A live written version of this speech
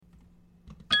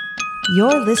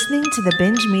You're listening to the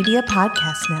Binge Media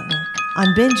Podcast Network on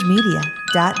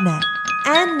bingemedia.net.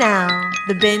 And now,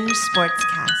 the Binge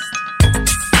Sportscast.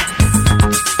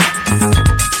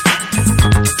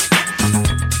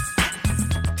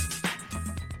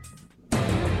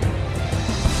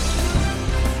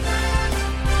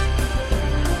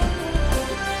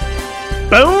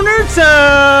 Boner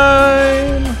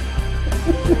time!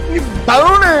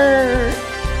 Boner!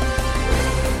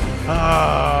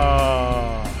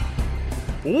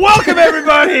 Welcome,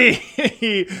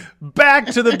 everybody, back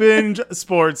to the Binge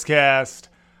Sportscast.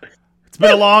 It's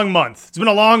been a long month.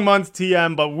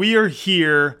 TM, but we are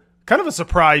here. Kind of a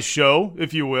surprise show,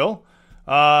 if you will.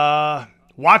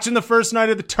 Watching the first night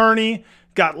of the Tourney.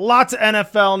 Got lots of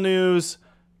NFL news.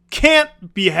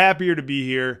 Can't be happier to be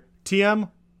here. TM,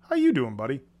 how you doing,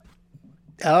 buddy?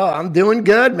 Oh, I'm doing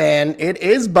good, man. It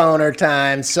is boner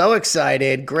time. So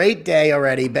excited. Great day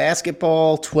already.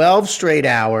 Basketball, 12 straight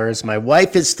hours. My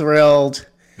wife is thrilled.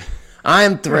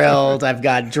 I'm thrilled. I've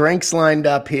got drinks lined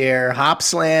up here. Hop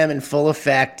Slam in full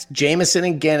effect. Jameson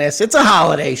and Guinness. It's a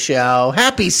holiday show.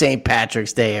 Happy St.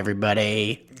 Patrick's Day,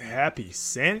 everybody. Happy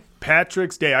St.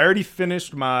 Patrick's Day. I already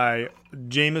finished my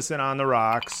Jameson on the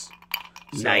rocks.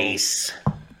 So Nice.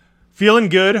 Feeling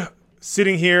good.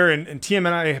 Sitting here, and TM and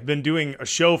I have been doing a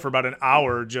show for about an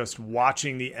hour just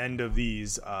watching the end of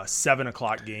these 7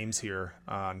 o'clock games here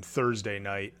on Thursday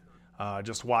night.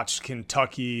 Just watched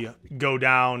Kentucky go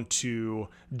down to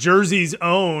Jersey's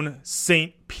own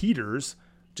St. Peter's.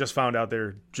 Just found out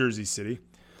they're Jersey City.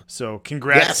 So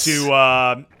congrats to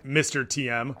Mr.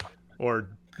 TM or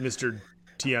Mr.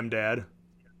 TM Dad.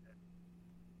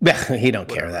 He don't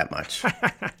care that much.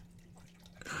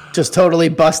 Just totally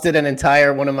busted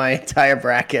one of my entire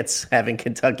brackets, having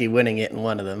Kentucky winning it in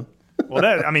one of them. Well,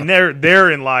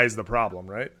 therein lies the problem,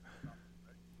 right?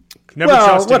 Never well,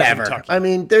 trusted whatever. Kentucky. I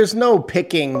mean, there's no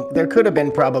picking. There could have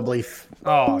been probably.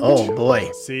 Oh boy.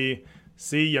 See,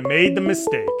 you made the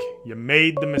mistake.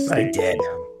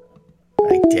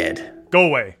 I did. Go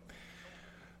away.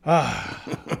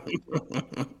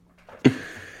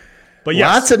 But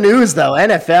yes. Lots of news though.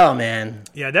 NFL, man.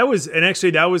 Yeah, that was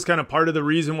kind of part of the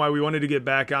reason why we wanted to get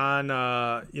back on,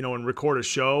 and record a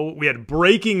show. We had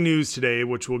breaking news today,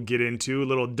 which we'll get into, a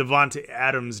little Devontae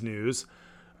Adams news.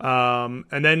 And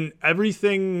then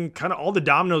everything, kind of all the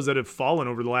dominoes that have fallen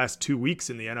over the last 2 weeks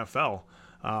in the NFL.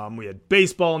 We had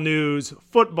baseball news,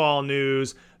 football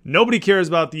news. Nobody cares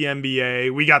about the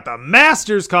NBA. We got the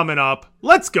Masters coming up.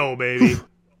 Let's go, baby.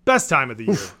 Best time of the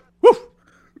year. Woo!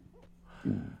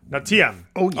 Now, TM.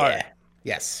 Oh, yeah. Right.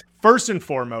 Yes. First and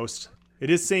foremost, it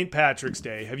is St. Patrick's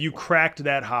Day. Have you cracked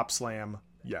that Hop Slam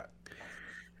yet?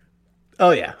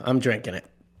 Oh, yeah. I'm drinking it.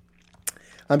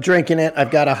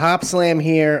 I've got a Hop Slam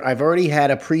here. I've already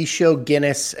had a pre-show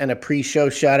Guinness and a pre-show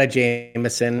shot of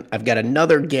Jameson. I've got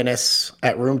another Guinness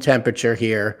at room temperature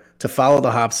here to follow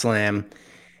the Hop Slam,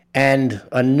 and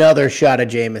another shot of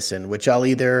Jameson, which I'll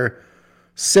either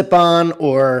sip on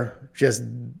or just...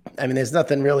 there's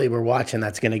nothing really we're watching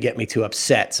that's going to get me too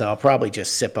upset, so I'll probably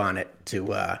just sip on it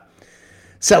to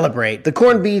celebrate. The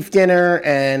corned beef dinner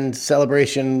and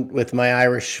celebration with my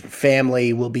Irish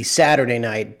family will be Saturday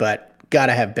night, but got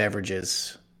to have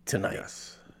beverages tonight,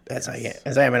 as I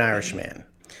am an Irish man.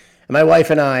 And my wife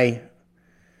and I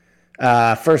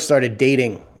first started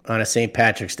dating on a St.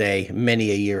 Patrick's Day many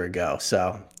a year ago,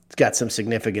 so it's got some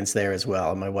significance there as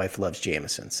well, and my wife loves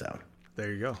Jameson, so...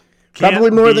 There you go.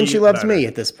 Probably more than she loves me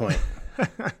at this point.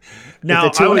 Now,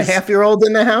 with the 2.5-year-old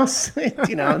in the house, Yeah,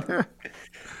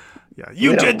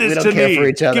 you did this to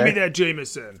me. Give me that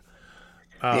Jameson.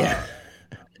 Yeah.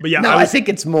 But yeah, I think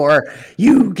it's more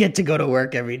you get to go to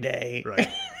work every day. Right.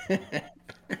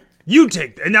 You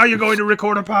take that. And now you're going to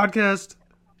record a podcast?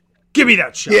 Give me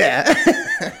that shot. Yeah.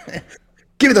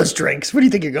 Give me those drinks. Where do you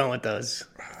think you're going with those?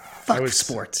 Fuck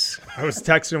sports. I was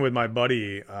texting with my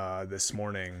buddy this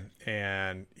morning,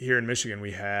 and here in Michigan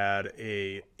we had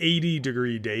a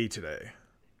 80-degree day today.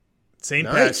 St.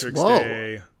 Patrick's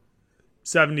Day,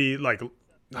 70, like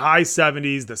high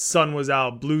 70s. The sun was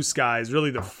out, blue skies.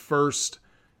 Really the first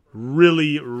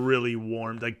really, really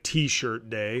warm, like t-shirt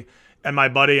day. And my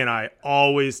buddy and I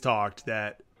always talked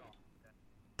that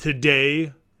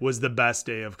today was the best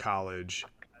day of college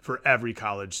for every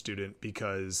college student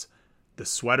because the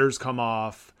sweaters come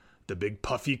off, the big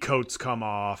puffy coats come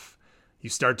off, you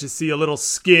start to see a little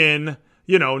skin,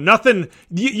 nothing.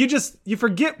 You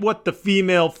forget what the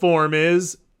female form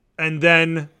is, and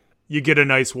then you get a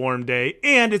nice warm day.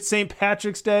 And it's St.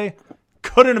 Patrick's Day.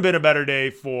 Couldn't have been a better day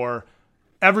for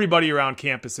everybody around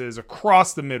campuses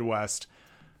across the Midwest.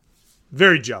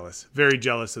 Very jealous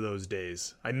of those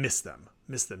days. I miss them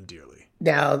dearly.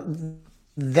 Now,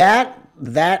 that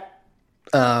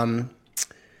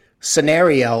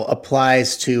scenario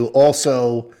applies to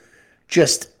also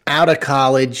just out of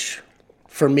college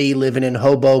for me, living in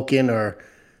Hoboken or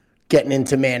getting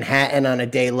into Manhattan on a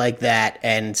day like that.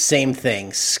 And same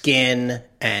thing, skin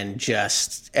and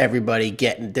just everybody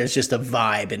there's just a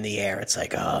vibe in the air. It's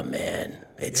like, oh man,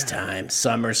 it's time.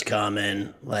 Summer's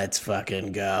coming. Let's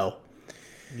fucking go.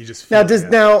 You just feel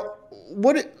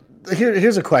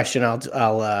here's a question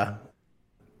I'll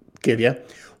give you.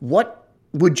 What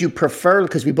would you prefer?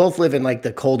 Because we both live in like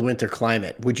the cold winter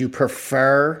climate. Would you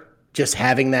prefer just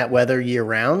having that weather year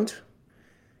round?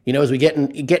 You know, as we get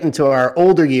into our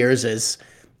older years, as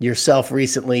yourself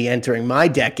recently entering my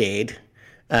decade,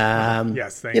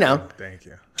 yes, thank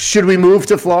you. Should we move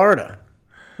to Florida?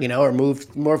 You know, or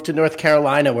move to North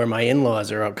Carolina, where my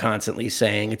in-laws are constantly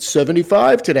saying it's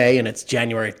 75 today and it's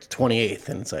January 28th,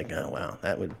 and it's like, oh wow,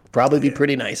 that would probably be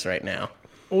pretty nice right now.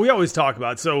 Well, we always talk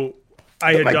about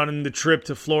I had done the trip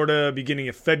to Florida beginning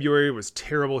of February. It was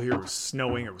terrible here. It was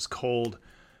snowing. It was cold.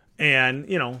 And,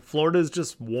 you know, Florida is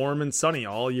just warm and sunny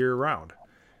all year round.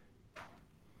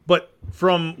 But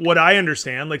from what I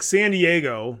understand, like San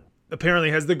Diego apparently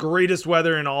has the greatest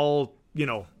weather in all, you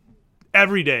know,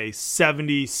 every day,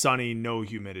 70, sunny, no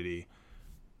humidity.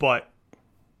 But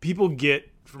people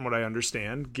from what I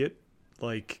understand,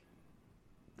 like,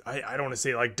 I don't want to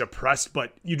say like depressed,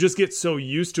 but you just get so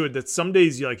used to it that some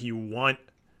days you want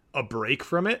a break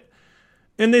from it.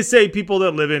 And they say people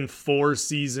that live in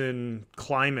 4-season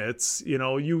climates, you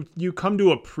know, you come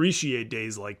to appreciate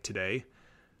days like today.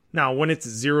 Now, when it's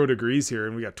 0 degrees here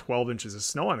and we got 12 inches of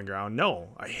snow on the ground, no,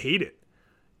 I hate it.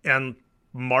 And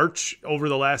March over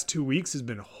the last 2 weeks has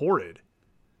been horrid.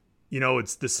 You know,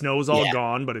 the snow's all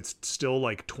gone, but it's still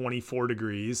like 24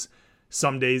 degrees.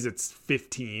 Some days it's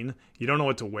 15. You don't know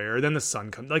what to wear. Then the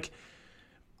sun comes. Like,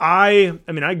 I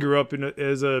grew up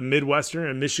as a Midwestern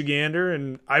and Michigander,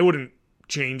 and I wouldn't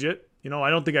change it. You know, I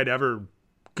don't think I'd ever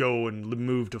go and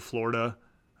move to Florida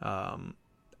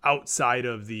outside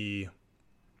of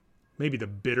maybe the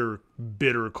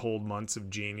bitter cold months of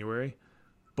January.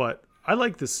 But I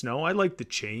like the snow. I like the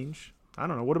change. I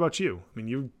don't know. What about you? I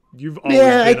mean, you've always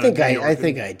been I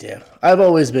think I do. I've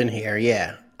always been here.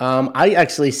 Yeah. I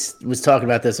actually was talking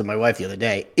about this with my wife the other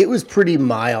day. It was pretty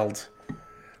mild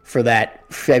for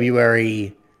that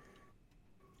February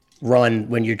run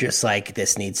when you're just like,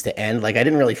 this needs to end. Like, I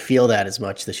didn't really feel that as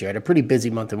much this year. I had a pretty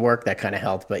busy month in work. That kind of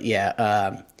helped. But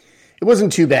yeah, it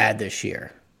wasn't too bad this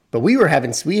year. But we had a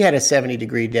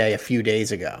 70-degree day a few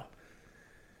days ago.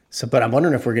 So, but I'm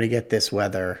wondering if we're going to get this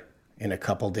weather in a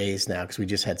couple days now, because we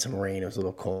just had some rain. It was a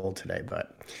little cold today,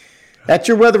 but that's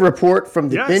your weather report from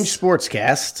the Binge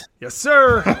Sportscast. Yes,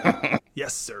 sir.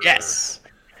 Yes, sir. Yes.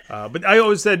 But I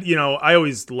always said, you know, I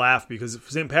always laugh because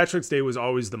St. Patrick's Day was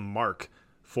always the mark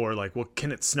for like, well,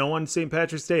 can it snow on St.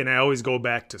 Patrick's Day? And I always go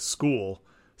back to school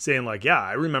saying like, yeah,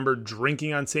 I remember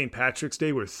drinking on St. Patrick's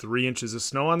Day with 3 inches of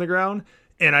snow on the ground.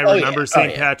 And I remember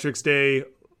St. Patrick's Day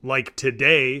like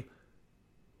today,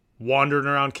 wandering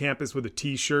around campus with a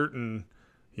t-shirt and,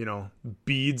 you know,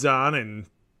 beads on and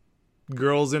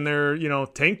girls in their, you know,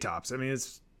 tank tops. I mean,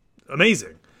 it's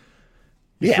amazing.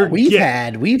 We've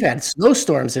had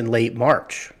snowstorms in late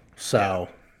March. So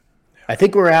I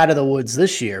think we're out of the woods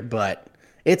this year, but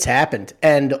it's happened.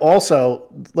 And also,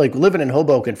 like, living in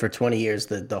Hoboken for 20 years,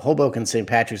 the Hoboken St.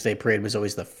 Patrick's Day parade was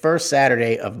always the first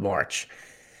Saturday of March.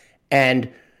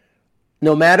 And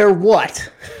no matter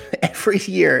what, every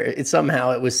year it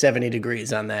was 70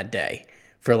 degrees on that day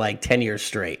for like 10 years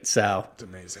straight. So it's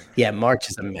amazing. Yeah, March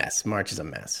is a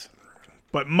mess.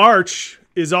 But March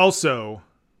is also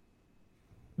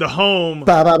the home of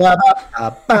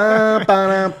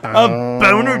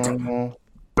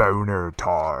boner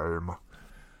time.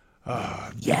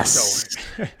 Yes.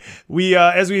 So, we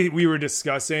as we were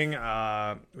discussing,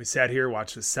 we sat here,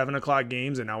 watched the 7:00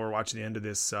 games, and now we're watching the end of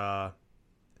this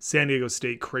San Diego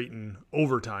State Creighton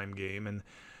overtime game. And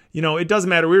you know, it doesn't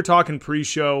matter. We were talking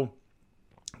pre-show,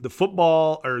 the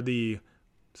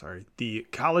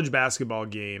college basketball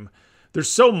game. There's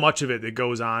so much of it that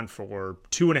goes on for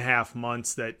 2.5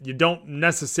 months that you don't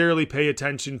necessarily pay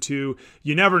attention to.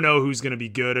 You never know who's going to be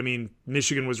good. I mean,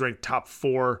 Michigan was ranked top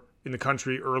 4 in the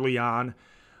country early on.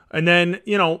 And then,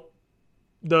 you know,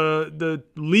 the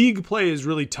league play is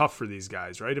really tough for these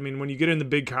guys, right? I mean, when you get in the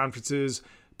big conferences,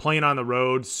 playing on the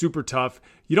road, super tough.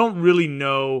 You don't really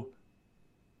know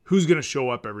who's going to show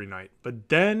up every night. But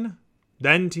then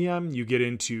TM, you get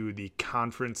into the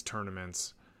conference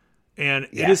tournaments. And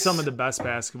It is some of the best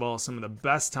basketball, some of the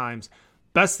best times,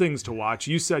 best things to watch.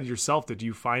 You said yourself that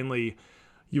you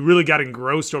really got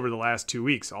engrossed over the last 2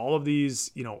 weeks. All of these,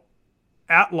 you know,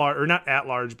 not at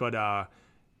large, but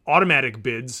automatic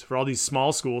bids for all these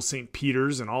small schools, St.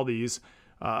 Peter's and all these.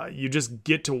 You just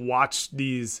get to watch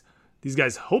these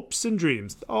guys' hopes and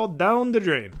dreams all down the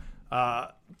drain.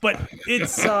 But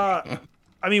it's, I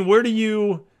mean,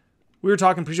 we were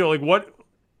talking pre-show, like what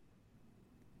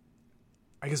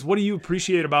do you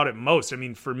appreciate about it most? I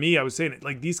mean, for me, I was saying it,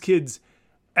 like these kids,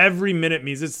 every minute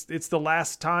means it's the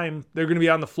last time they're going to be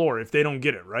on the floor if they don't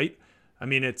get it, right? I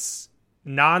mean, it's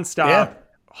nonstop,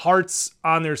 hearts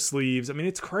on their sleeves. I mean,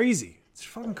 it's crazy. It's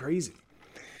fucking crazy.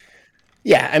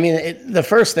 Yeah, I mean, the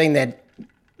first thing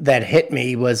that hit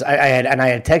me was I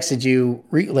had texted you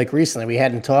recently. We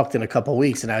hadn't talked in a couple of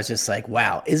weeks, and I was just like,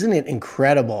 "Wow, isn't it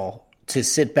incredible to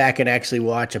sit back and actually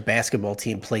watch a basketball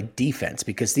team play defense?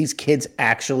 Because these kids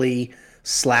actually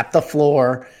slap the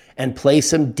floor and play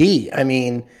some D." I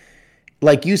mean,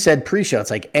 like you said pre-show,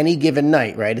 it's like any given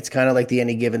night, right? It's kind of like the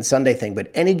any given Sunday thing, but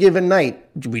any given night,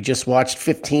 we just watched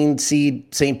 15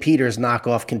 seed St. Peter's knock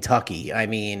off Kentucky. I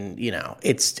mean,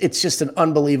 it's just an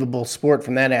unbelievable sport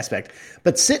from that aspect.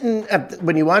 But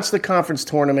when you watch the conference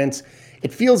tournaments,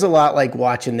 it feels a lot like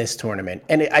watching this tournament.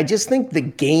 And I just think the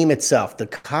game itself, the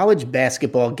college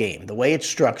basketball game, the way it's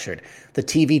structured, the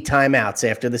TV timeouts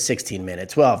after the 16-minute,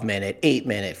 12-minute,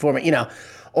 8-minute, 4-minute,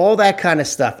 all that kind of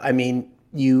stuff. I mean,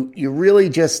 you really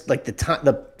just like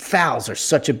the fouls are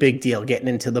such a big deal getting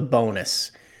into the bonus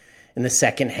in the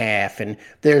second half, and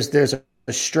there's a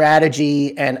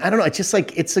strategy, and I don't know, it's just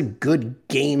like it's a good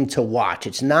game to watch.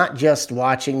 It's not just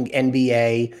watching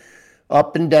NBA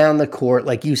up and down the court,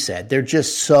 like you said. They're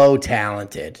just so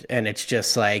talented, and it's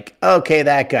just like, okay,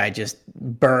 that guy just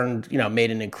burned,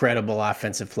 made an incredible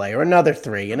offensive play, or another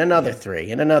three, and another three,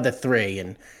 and another three,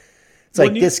 and it's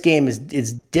like this game is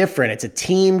different. It's a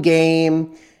team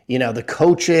game. The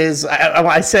coaches.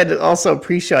 I said also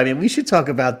pre-show, I mean, we should talk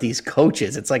about these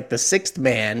coaches. It's like the sixth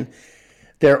man.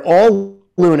 They're all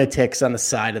lunatics on the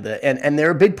side of and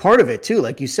they're a big part of it too.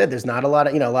 Like you said, there's not a lot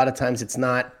of, a lot of times it's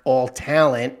not all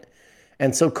talent.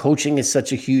 And so coaching is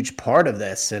such a huge part of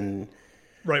this. And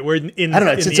right, where I don't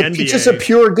know, it's just a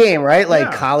pure game, right?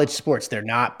 Like college sports, they're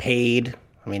not paid.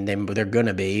 I mean, they're going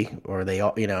to be, or they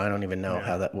all, I don't even know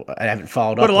how that, I haven't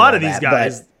followed up. But a lot of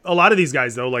these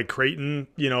guys though, like Creighton,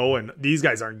 and these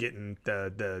guys aren't getting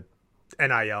the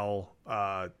NIL,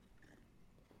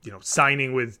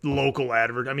 signing with local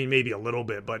advert. I mean, maybe a little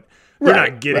bit, but they're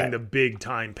not getting the big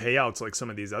time payouts like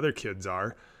some of these other kids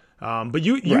are. But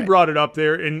you brought it up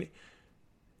there, and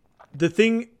the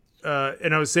thing,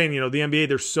 and I was saying, the NBA,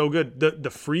 they're so good.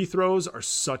 The free throws are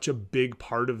such a big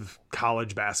part of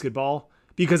college basketball.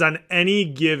 Because on any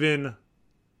given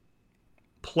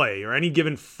play or any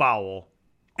given foul,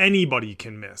 anybody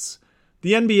can miss.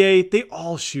 The NBA, they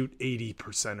all shoot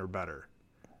 80% or better.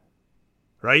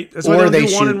 Right? That's why they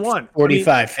do 1-1.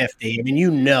 45, 50. I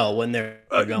mean, when they're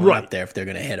going up there if they're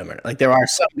going to hit them. Like there are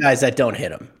some guys that don't hit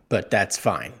them, but that's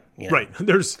fine. Right.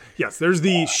 There's the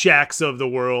Shaqs of the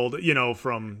world,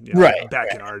 from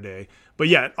back in our day. But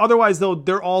yeah, otherwise though,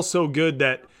 they're all so good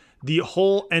that the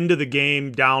whole end of the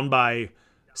game down by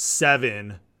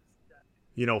 7,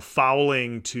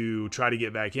 fouling to try to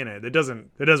get back in it. It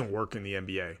doesn't work in the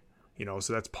NBA,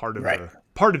 so that's part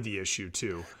of the issue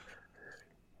too.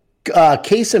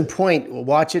 Case in point,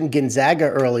 watching Gonzaga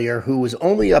earlier, who was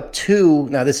only up 2.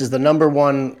 Now this is the number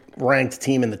 1 ranked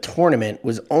team in the tournament,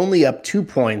 was only up 2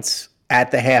 points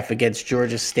at the half against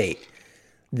Georgia State.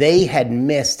 They had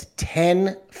missed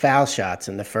 10 foul shots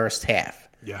in the first half.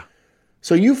 Yeah.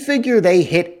 So you figure they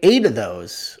hit 8 of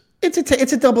those.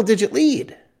 It's a double-digit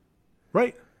lead.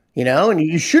 Right. And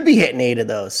you should be hitting 8 of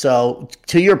those. So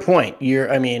to your point,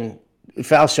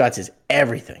 foul shots is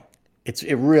everything.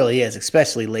 It really is,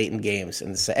 especially late in games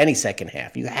and any second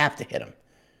half. You have to hit them.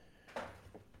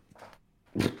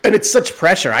 And it's such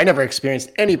pressure. I never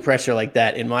experienced any pressure like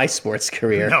that in my sports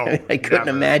career. No, I couldn't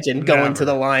imagine going to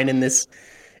the line in this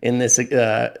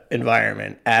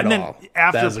environment at all.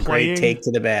 That was a great take to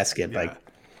the basket. Yeah.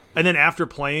 And then after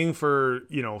playing for,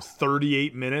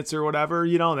 38 minutes or whatever,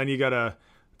 and then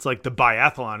it's like the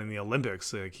biathlon in the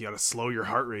Olympics. Like you got to slow your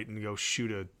heart rate and go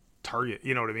shoot a target.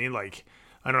 You know what I mean? Like,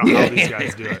 I don't know how these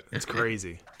guys do it. It's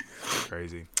crazy.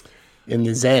 Crazy. In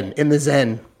the zen.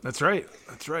 That's right.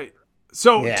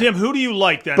 So, Tim, who do you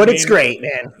like then? But it's great,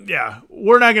 man. Yeah.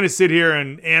 We're not going to sit here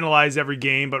and analyze every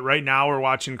game, but right now we're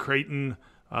watching Creighton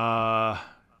had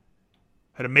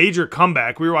a major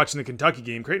comeback. We were watching the Kentucky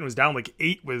game. Creighton was down like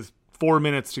 8 with 4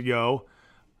 minutes to go.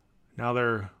 Now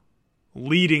they're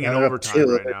leading in overtime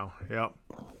right now. Yep.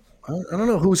 I don't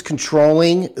know who's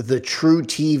controlling the True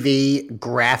TV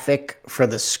graphic for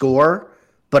the score,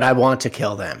 but I want to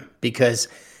kill them because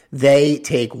they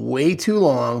take way too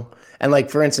long. And like,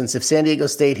 for instance, if San Diego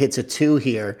State hits a 2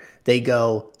 here, they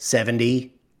go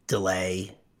 70,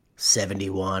 delay,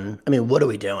 71. I mean, what are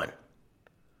we doing?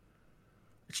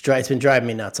 It's been driving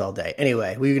me nuts all day.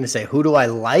 Anyway, we were going to say, who do I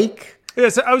like?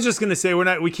 Yes, I was just going to say we're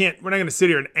not going to sit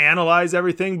here and analyze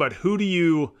everything, but who do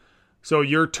you? So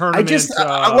your tournament.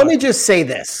 Let me just say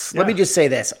this. Let me just say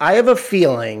this. I have a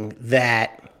feeling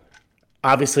that,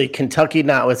 obviously, Kentucky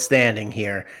notwithstanding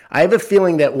here, I have a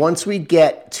feeling that once we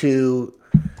get to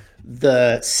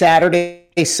the Saturday,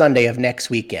 Sunday of next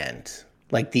weekend,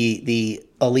 like the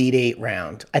Elite Eight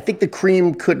round, I think the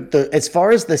cream as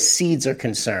far as the seeds are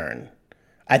concerned,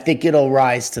 I think it'll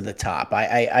rise to the top.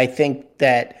 I think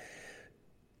that,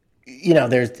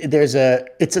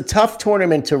 it's a tough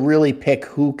tournament to really pick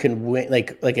who can win,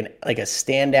 like a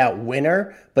standout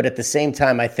winner. But at the same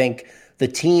time, I think the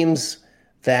teams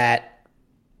that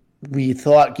we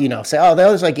thought, say, oh,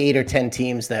 there's like 8 or 10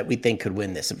 teams that we think could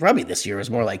win this. And probably this year is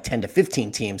more like 10 to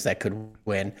 15 teams that could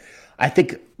win. I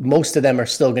think most of them are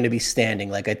still going to be standing.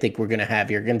 Like, I think we're going to have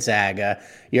your Gonzaga,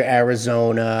 your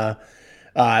Arizona.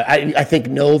 I think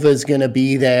Nova's going to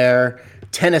be there.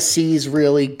 Tennessee's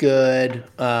really good.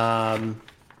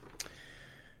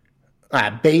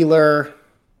 Baylor,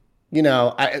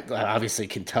 obviously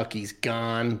Kentucky's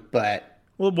gone, but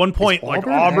at one point, like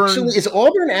Auburn. Is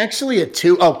Auburn actually a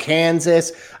 2? Oh,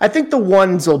 Kansas. I think the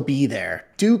ones will be there.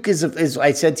 Duke is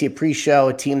I said to you pre-show,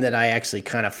 a team that I actually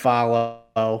kind of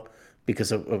follow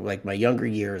because of like my younger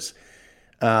years.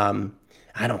 I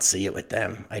don't see it with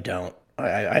them. I don't.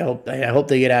 I hope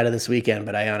they get out of this weekend,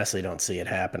 but I honestly don't see it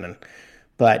happening.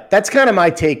 But that's kind of my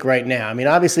take right now. I mean,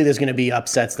 obviously there's going to be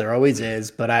upsets. There always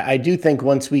is. But I do think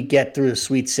once we get through the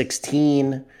Sweet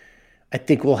 16, I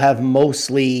think we'll have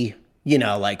mostly,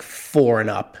 like 4 and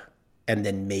up. And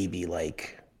then maybe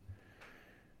like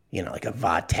a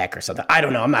Vodtech or something. I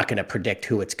don't know. I'm not going to predict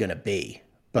who it's going to be.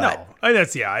 But I don't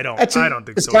think so.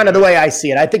 It's kind of the way I see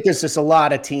it. I think there's just a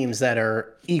lot of teams that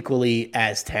are equally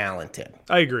as talented.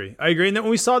 I agree. And then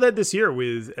we saw that this year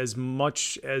with as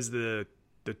much as the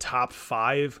top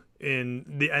 5 in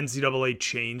the NCAA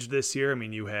changed this year. I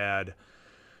mean, you had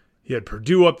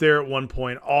Purdue up there at one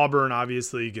point, Auburn,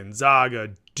 obviously,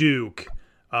 Gonzaga, Duke.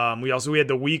 We had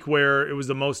the week where it was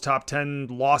the most top 10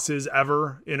 losses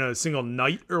ever in a single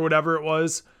night or whatever it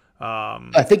was.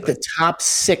 I think the top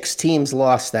 6 teams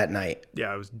lost that night.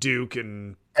 Yeah, it was Duke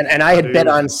and I had bet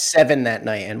on 7 that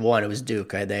night and won. It was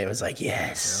Duke. I was like,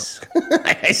 yes. Yep.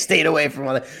 I stayed away from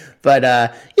all that. But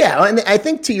and I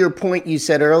think to your point you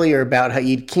said earlier about how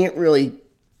you can't really,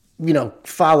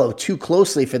 follow too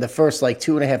closely for the first like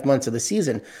 2.5 months of the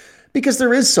season because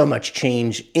there is so much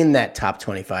change in that top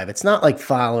 25. It's not like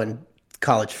following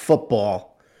college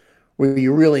football where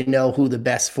you really know who the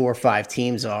best 4 or 5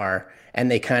 teams are and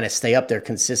they kind of stay up there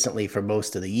consistently for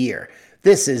most of the year.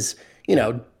 This is,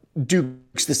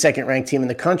 Duke's the second-ranked team in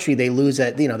the country. They lose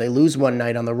they lose one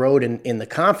night on the road in the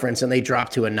conference, and they drop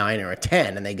to a 9 or a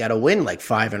 10, and they got to win like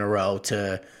 5 in a row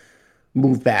to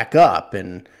move back up.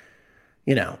 And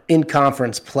in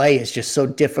conference play is just so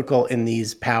difficult in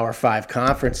these Power 5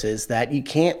 conferences that you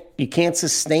can't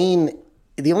sustain.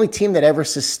 The only team that ever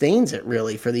sustains it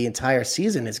really for the entire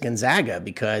season is Gonzaga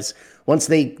because once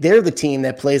they're the team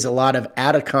that plays a lot of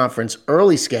out-of-conference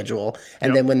early schedule,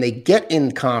 and then when they get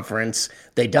in conference,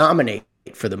 they dominate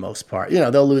for the most part.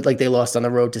 They'll lose, like they lost on the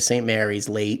road to St. Mary's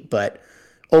late, but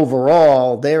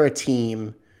overall, they're a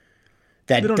team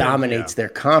that dominates their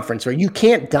conference. Or you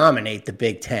can't dominate the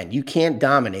Big Ten. You can't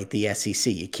dominate the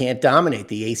SEC. You can't dominate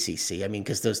the ACC. I mean,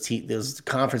 because those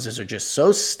conferences are just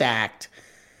so stacked,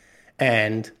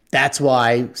 and that's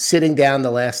why sitting down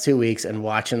the last 2 weeks and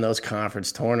watching those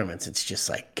conference tournaments, it's just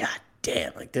like, God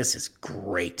damn, like this is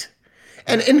great.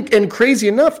 And crazy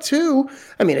enough, too,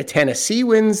 I mean, a Tennessee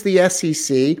wins the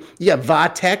SEC. You got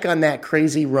Vodtech on that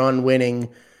crazy run winning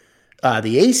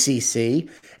the ACC,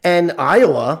 and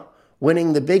Iowa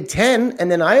winning the Big Ten,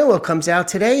 and then Iowa comes out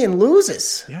today and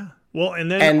loses. Yeah. Well,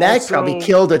 and that probably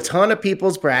killed a ton of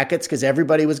people's brackets because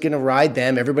everybody was going to ride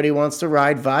them. Everybody wants to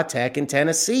ride Vodtech in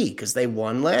Tennessee because they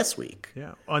won last week.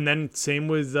 Yeah, and then same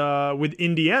with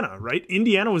Indiana, right?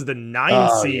 Indiana was the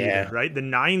 9 seed, right? The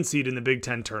 9 seed in the Big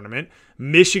Ten tournament.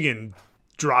 Michigan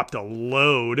dropped a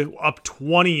load, up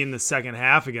 20 in the second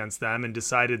half against them, and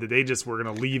decided that they just were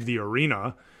going to leave the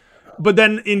arena. But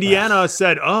then Indiana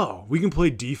said, "Oh, we can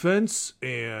play defense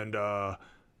and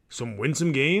win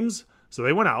some games." So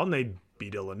they went out and they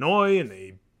beat Illinois, and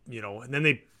and then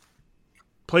they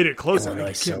played it close.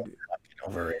 Illinois so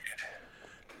overrated.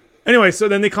 Anyway, so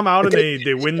then they come out and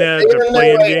they win the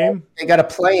play-in game. They got to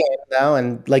play in now,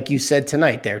 and like you said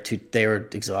tonight, they were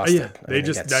exhausted.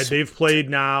 They've played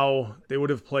now. They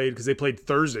would have played because they played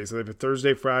Thursday, so they have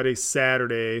Thursday, Friday,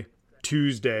 Saturday,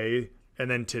 Tuesday, and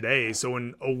then today. So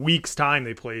in a week's time,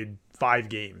 they played 5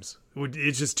 games.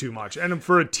 It's just too much, and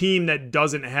for a team that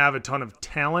doesn't have a ton of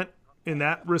talent in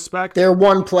that respect, they're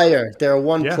one player. They're a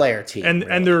one-player team,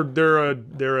 and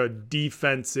they're a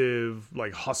defensive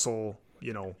like hustle,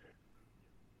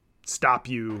 stop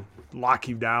you, lock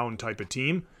you down type of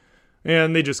team.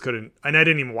 And they just couldn't. And I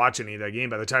didn't even watch any of that game.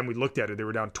 By the time we looked at it, they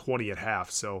were down 20 at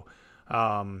half. So,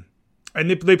 and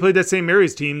they played that St.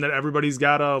 Mary's team that everybody's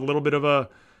got a little bit of a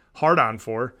hard on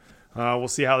for. We'll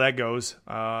see how that goes,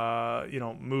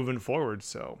 moving forward.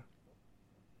 So,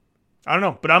 I don't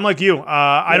know. But I'm like you.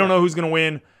 I don't know who's going to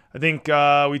win. I think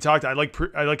we talked. I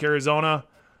like Arizona.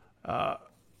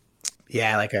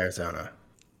 Yeah, I like Arizona.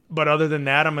 But other than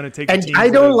that, I'm going to take the team. I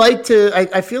don't like to.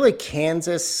 I feel like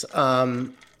Kansas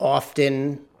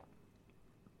often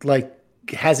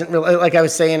hasn't really, like I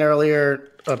was saying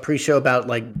earlier, a pre-show about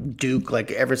like Duke.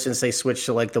 Like ever since they switched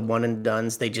to like the one and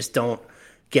dones, they just don't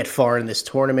get far in this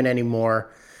tournament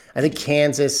anymore. I think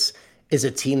Kansas is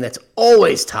a team that's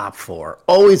always top 4,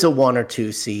 always a 1 or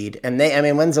 2 seed. And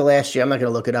when's the last year? I'm not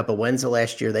going to look it up, but when's the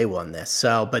last year they won this?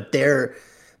 So, but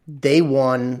they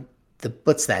won.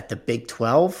 What's that? The Big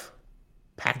 12?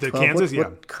 Pac-12? Kansas,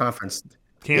 what conference?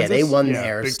 Kansas? Yeah, they won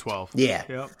theirs. Big 12. Yeah.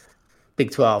 Yep. Big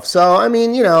 12. So,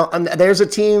 there's a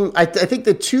team. I think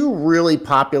the 2 really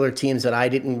popular teams that I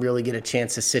didn't really get a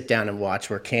chance to sit down and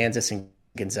watch were Kansas and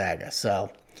Gonzaga.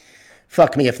 So,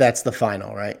 fuck me if that's the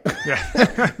final, right?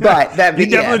 Yeah. But that you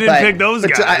definitely didn't pick those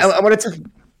guys. I wanted to.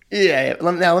 Yeah.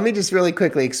 Now, let me just really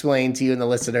quickly explain to you and the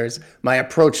listeners my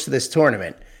approach to this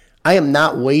tournament. I am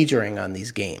not wagering on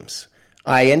these games.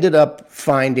 I ended up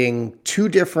finding 2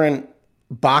 different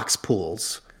box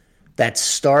pools that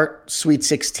start Sweet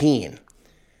 16,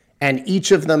 and each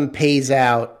of them pays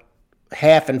out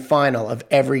half and final of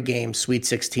every game Sweet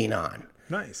 16 on.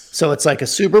 Nice. So it's like a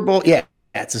Super Bowl. Yeah,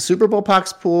 it's a Super Bowl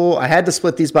box pool. I had to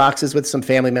split these boxes with some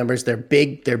family members. They're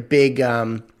big.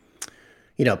 Pay-ins.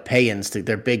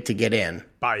 They're big to get in.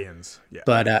 Buy-ins. Yeah.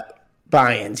 But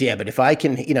buy-ins. Yeah. But if I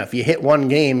can, if you hit one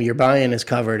game, your buy-in is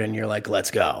covered, and you're like,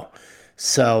 let's go.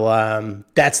 So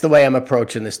that's the way I'm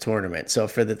approaching this tournament. So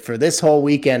for this whole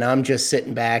weekend, I'm just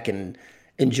sitting back and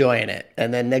enjoying it.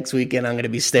 And then next weekend, I'm going to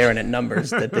be staring at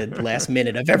numbers at the last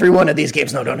minute of every one of these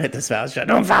games. No, don't hit this foul shot.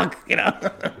 No, fuck.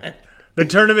 The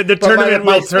tournament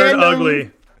will turn ugly,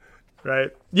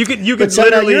 right? You could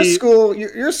literally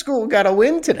your school got a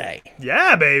win today.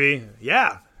 Yeah, baby.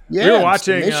 Yeah. Yeah. We were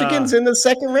watching. Michigan's in the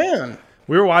second round.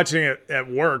 We were watching it at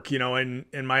work, and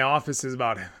my office is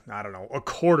about, I don't know, a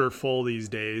quarter full these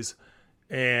days.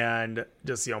 And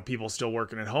just, people still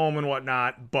working at home and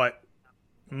whatnot. But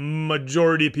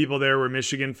majority of people there were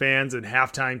Michigan fans, and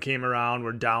halftime came around.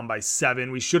 We're down by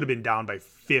 7. We should have been down by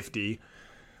 50.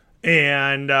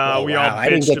 And we all bitched I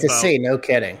didn't get to see, no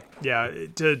kidding. Yeah,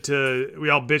 we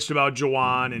all bitched about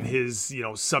Juwan and his,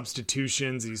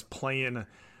 substitutions. He's playing,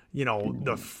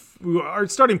 our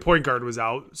starting point guard was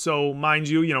out. So, mind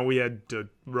you, we had to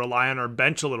rely on our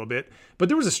bench a little bit. But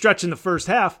there was a stretch in the first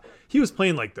half. He was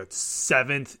playing like the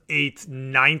 7th, 8th,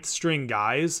 9th string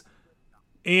guys.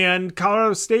 And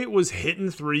Colorado State was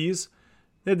hitting threes.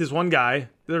 They had this one guy,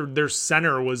 their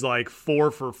center was like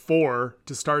 4 for 4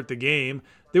 to start the game.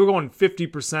 They were going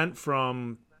 50%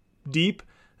 from deep.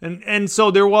 And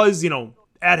so there was,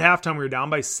 at halftime, we were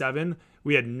down by 7.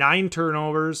 We had 9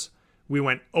 turnovers. We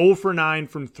went 0 for 9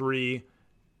 from 3,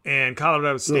 and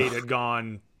Colorado State had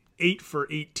gone 8 for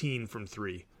 18 from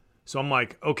 3. So I'm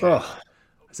like, okay. I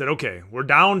said, okay, we're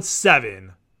down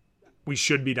 7. We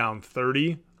should be down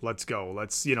 30. Let's go.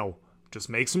 Let's, just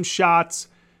make some shots.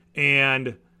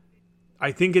 And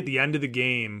I think at the end of the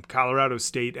game, Colorado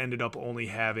State ended up only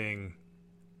having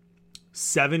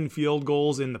 7 field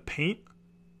goals in the paint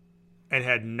and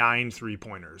had 9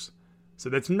 3-pointers. So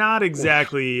that's not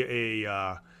exactly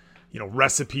a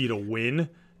recipe to win.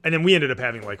 And then we ended up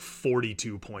having like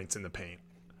 42 points in the paint.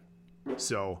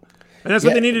 So, and that's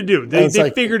what they need to do. They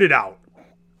figured it out.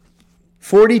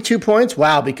 42 points?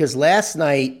 Wow, because last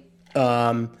night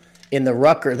in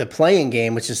the playing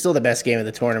game, which is still the best game of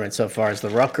the tournament so far, is the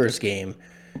Rutgers game,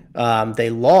 they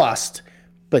lost.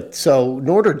 But so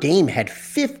Notre Dame had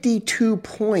 52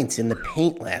 points in the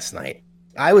paint last night.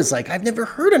 I was like, I've never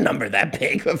heard a number that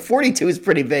big, but 42 is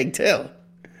pretty big too.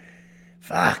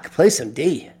 Fuck, play some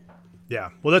D.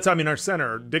 Yeah. Well, our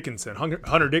center, Dickinson,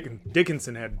 Hunter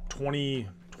Dickinson had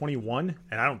 21,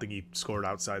 and I don't think he scored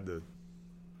outside the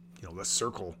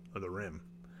circle of the rim.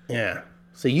 Yeah.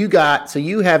 So you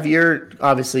have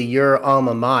obviously your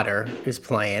alma mater is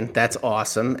playing. That's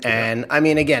awesome. And I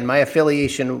mean, again, my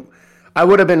affiliation, I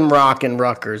would have been rocking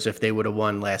Rutgers if they would have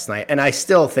won last night. And I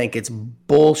still think it's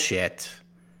bullshit.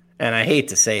 And I hate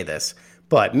to say this,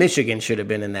 but Michigan should have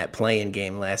been in that play-in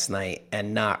game last night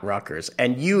and not Rutgers.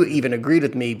 And you even agreed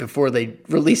with me before they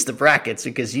released the brackets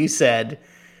because you said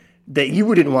that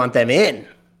you didn't want them in.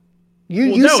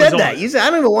 You said that. You said, I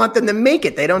don't even want them to make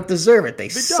it. They don't deserve it. They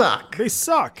suck. They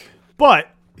suck.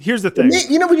 But here's the thing.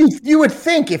 You know what you would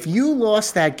think if you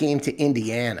lost that game to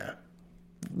Indiana,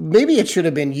 maybe it should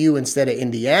have been you instead of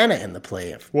Indiana in the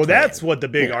play-in. Well, that's what the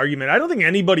big argument. I don't think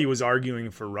anybody was arguing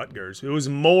for Rutgers. It was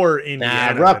more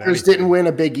Indiana. Rutgers didn't win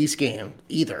a Big East game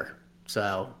either.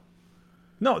 So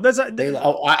no, that's not,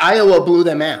 Iowa blew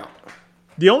them out.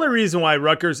 The only reason why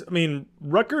Rutgers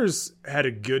had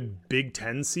a good Big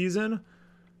Ten season,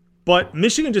 but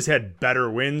Michigan just had better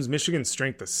wins. Michigan's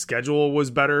strength of schedule was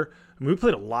better. I mean, we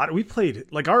played a lot. We played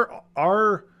like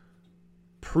our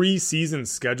preseason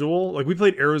schedule. Like we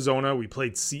played Arizona, we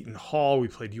played Seton Hall, we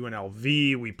played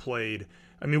UNLV, we played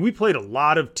a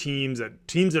lot of teams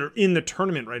that are in the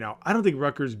tournament right now. I don't think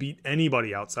Rutgers beat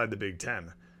anybody outside the Big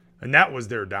Ten, and that was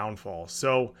their downfall.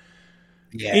 So.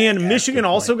 Yeah, and Michigan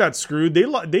also got screwed. They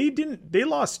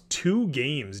lost 2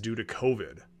 games due to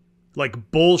COVID.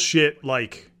 Like bullshit,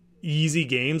 like easy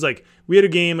games. Like we had a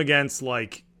game against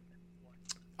like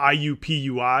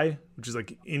IUPUI, which is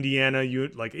like Indiana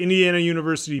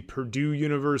University, Purdue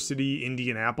University,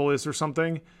 Indianapolis or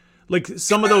something. Like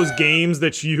some of those games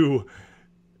that you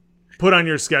put on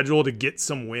your schedule to get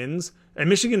some wins. And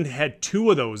Michigan had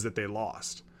 2 of those that they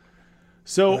lost.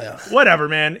 So whatever,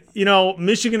 man. You know,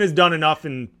 Michigan has done enough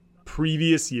in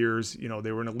previous years. You know,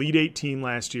 they were an Elite 8 team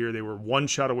last year. They were 1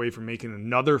 shot away from making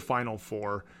another Final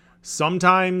Four.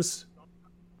 Sometimes,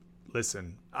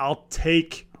 listen, I'll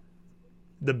take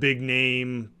the big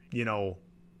name, you know.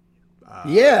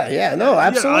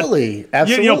 Absolutely.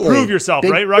 Absolutely. You know, prove yourself,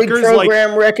 right? Rutgers, big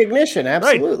program recognition,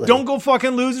 absolutely. Right. Don't go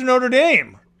fucking lose to Notre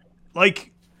Dame.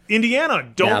 Like,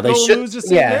 Indiana, don't go lose to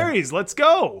St. Mary's. Let's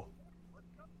go.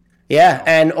 Yeah,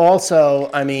 and also,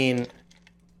 I mean,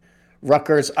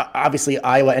 Rutgers, obviously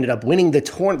Iowa ended up winning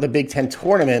the Big Ten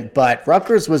tournament, but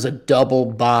Rutgers was a double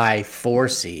bye 4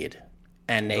 seed,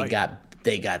 and they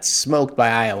got smoked by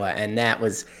Iowa, and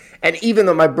even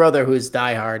though my brother, who's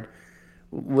diehard,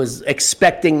 was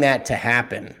expecting that to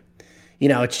happen, you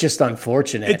know, it's just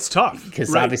unfortunate. It's tough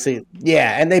because obviously,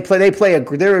 and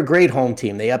they're a great home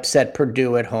team. They upset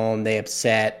Purdue at home. They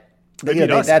upset.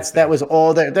 That was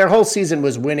all their whole season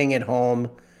was winning at home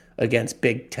against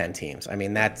Big Ten teams. I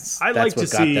mean, that's what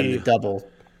got them the double.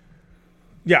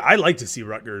 Yeah, I like to see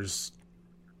Rutgers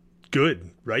good,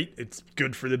 right? It's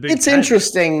good for the Big Ten. It's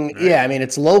interesting. Right? Yeah, I mean,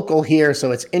 it's local here, so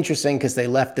it's interesting because they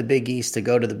left the Big East to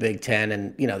go to the Big Ten,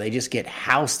 and, you know, they just get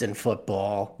housed in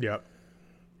football. Yep.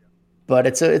 But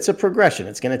it's a progression.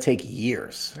 It's going to take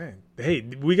years. Hey,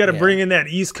 we got to bring in that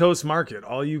East Coast market.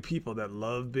 All you people that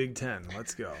love Big Ten,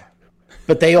 let's go.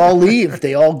 But they all leave.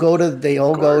 They all go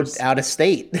out of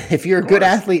state. If you're a good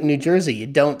athlete in New Jersey, you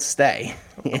don't stay.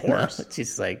 Of course. It's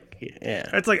just like,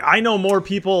 It's like I know more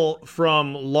people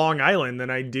from Long Island than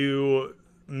I do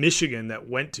Michigan that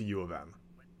went to U of M.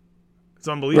 It's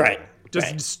unbelievable. Right.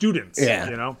 Just students, you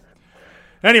know.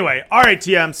 Anyway, all right,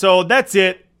 TM. So that's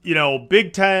it. You know,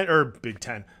 Big Ten,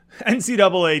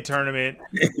 NCAA tournament,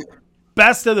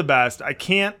 best of the best. I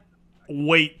can't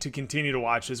wait to continue to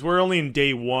watch this. We're only in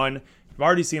day 1. I've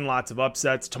already seen lots of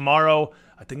upsets. Tomorrow,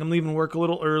 I think I'm leaving work a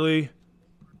little early.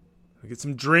 I'll get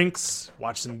some drinks,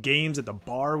 watch some games at the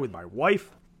bar with my wife.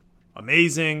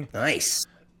 Amazing. Nice.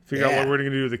 Figure out what we're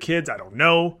going to do with the kids. I don't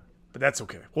know, but that's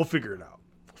okay. We'll figure it out.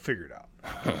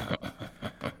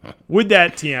 With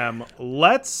that, TM,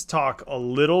 let's talk a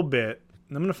little bit.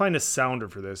 I'm going to find a sounder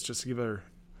for this just to give our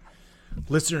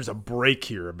listeners a break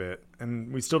here a bit.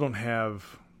 And we still don't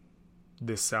have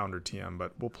this sounder, TM,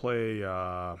 but we'll play.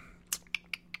 I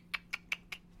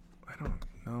don't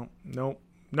know.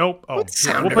 Nope. Oh,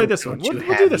 here, we'll play this one. We'll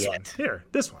do this one. Here,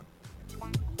 this one.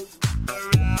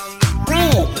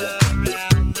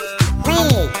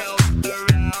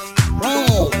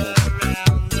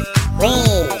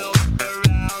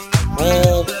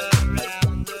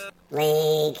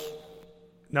 League.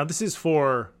 Now, this is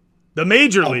for the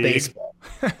Major League. Baseball.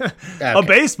 A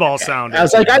baseball sounder. I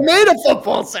was like, I made a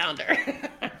football sounder.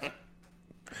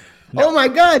 No. Oh, my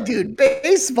God, dude.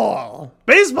 Baseball.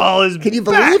 Baseball is Can you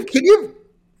believe?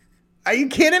 Are you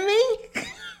kidding me?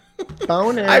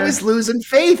 Boner. I was losing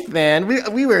faith, man.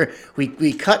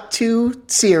 We cut 2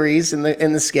 series in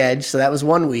the schedule, so that was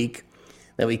 1 week.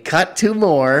 Then we cut 2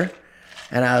 more,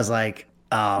 and I was like,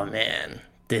 oh man,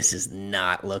 this is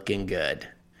not looking good.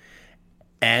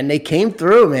 And they came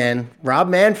through, man. Rob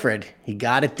Manfred, he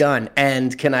got it done.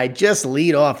 And can I just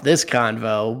lead off this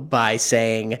convo by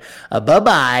saying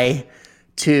bye-bye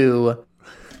to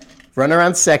runner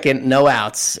on second, no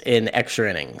outs in extra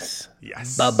innings.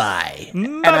 Yes. Bye-bye.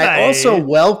 And I also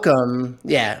welcome,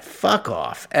 fuck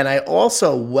off. And I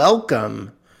also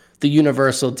welcome the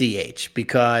universal DH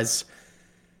because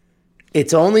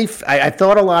it's only, I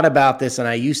thought a lot about this, and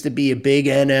I used to be a big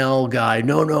NL guy.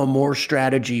 No, more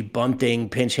strategy, bunting,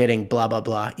 pinch hitting, blah, blah,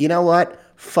 blah. You know what?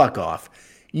 Fuck off.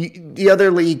 The other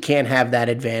league can't have that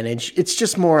advantage. It's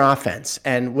just more offense.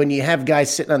 And when you have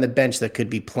guys sitting on the bench that could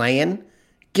be playing,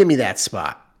 give me that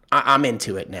spot. I'm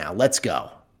into it now. Let's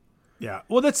go. Yeah.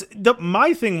 Well,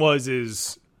 my thing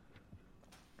is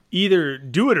either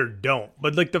do it or don't.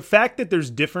 But like the fact that there's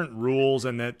different rules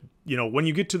and that, you know, when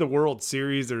you get to the World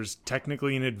Series, there's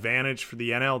technically an advantage for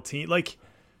the NL team. Like,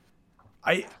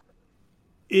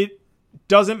 it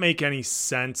doesn't make any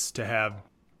sense to have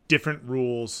different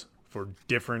rules for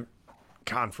different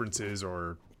conferences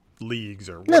or leagues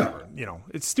or whatever. No. You know,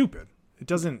 it's stupid. It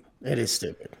is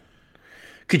stupid.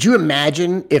 Could you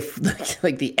imagine if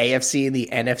like the AFC and the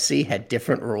NFC had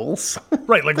different rules?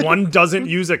 Right, like one doesn't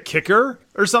use a kicker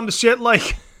or some shit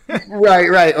like.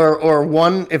 Right. Or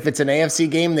one, if it's an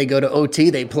AFC game, they go to OT,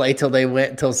 they play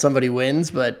till somebody wins.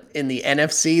 But in the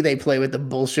NFC, they play with the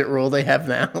bullshit rule they have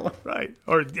now. Right,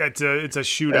 or it's a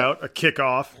shootout, a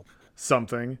kickoff,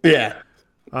 something. Yeah.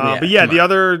 But the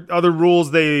other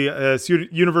rules, they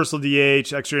universal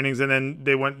DH, extra innings, and then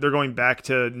they're going back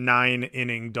to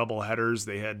 9-inning doubleheaders.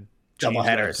 They had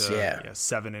doubleheaders,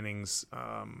 7 innings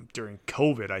during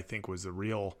COVID. I think was the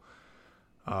real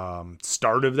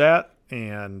start of that,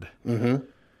 and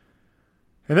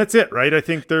that's it, right? I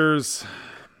think there's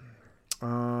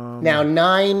now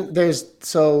 9.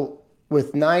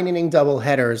 With 9-inning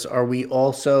doubleheaders, are we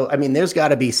also? I mean, there's got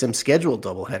to be some scheduled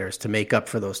doubleheaders to make up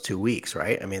for those 2 weeks,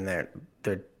 right? I mean, there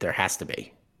has to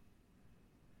be.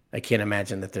 I can't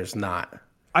imagine that there's not.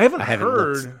 I haven't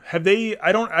heard. Have they?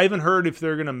 I haven't heard if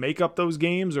they're going to make up those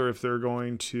games or if they're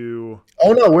going to.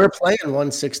 Oh no, we're playing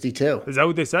 162. Is that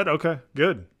what they said? Okay,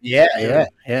 good. Yeah.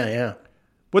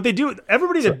 What they do,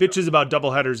 everybody that bitches about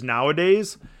doubleheaders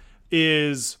nowadays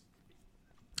is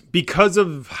because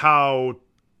of how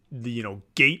the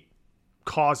gate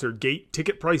costs or gate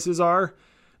ticket prices are.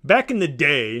 Back in the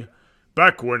day,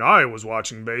 back when I was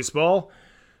watching baseball,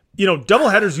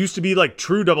 doubleheaders used to be like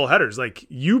true doubleheaders. Like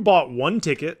you bought one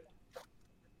ticket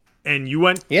and you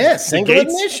went single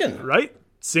admission, right?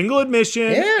 Single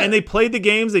admission, and they played the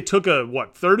games. They took a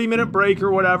 30-minute break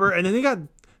or whatever, and then they got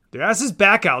their asses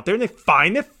back out there and they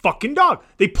find that fucking dog.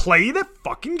 They play that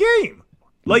fucking game.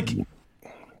 Like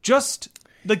just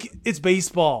like it's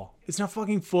baseball. It's not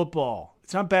fucking football.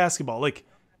 It's not basketball. Like,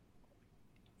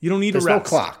 you don't need a rest. There's no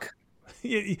clock.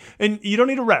 And you don't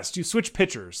need a rest. You switch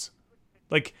pitchers.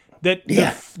 Like,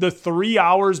 the 3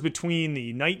 hours between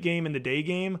the night game and the day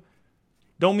game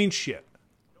don't mean shit.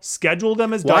 Schedule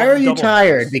them as Why are you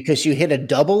tired? Because you hit a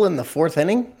double in the 4th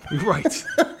inning? Right.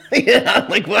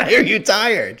 Like, why are you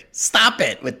tired? Stop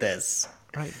it with this.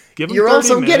 Right. You're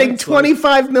also getting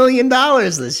 $25 million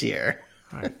this year.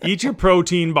 Right. Eat your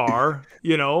protein bar,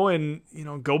 and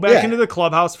go back into the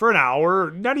clubhouse for an hour.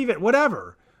 Not even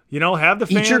whatever, have the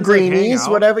fans. Eat your greenies,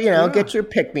 whatever, get your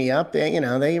pick me up. They're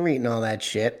eating all that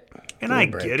shit. And I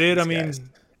get it. I mean,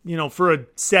 for a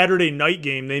Saturday night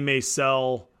game, they may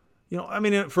sell.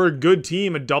 For a good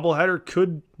team, a doubleheader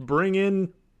could bring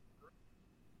in,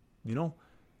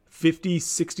 50,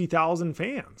 60,000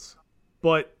 fans,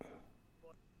 but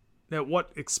at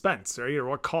what expense, right? Or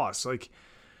what cost? Like.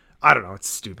 I don't know. It's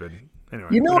stupid.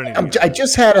 Anyway, I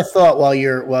just had a thought while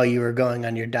you were going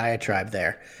on your diatribe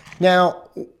there. Now,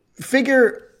 think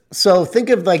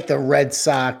of like the Red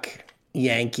Sox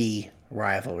Yankee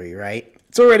rivalry, right?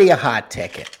 It's already a hot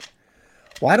ticket.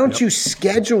 Why don't you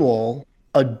schedule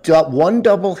one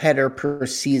doubleheader per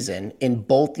season in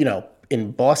both,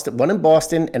 in Boston, one in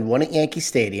Boston and one at Yankee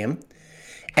Stadium,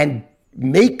 and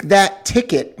make that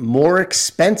ticket more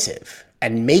expensive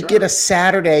and make it a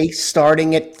Saturday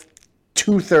starting at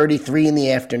 2:33 in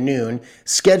the afternoon,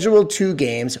 schedule 2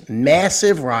 games,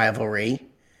 massive rivalry,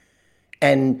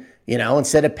 and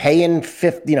instead of paying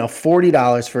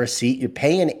 $40 for a seat, you're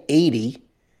paying $80.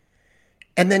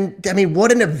 And then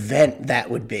what an event that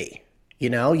would be.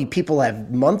 You people have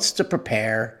months to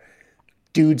prepare.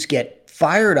 Dudes get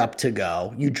fired up to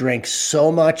go. You drink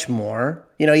so much more.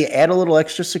 You add a little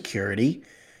extra security,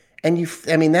 and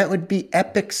that would be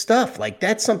epic stuff. Like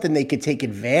that's something they could take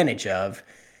advantage of.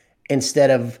 Instead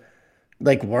of,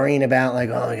 like worrying about like,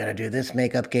 oh, I got to do this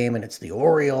makeup game and it's the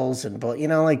Orioles and, but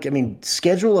like, I mean,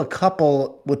 schedule a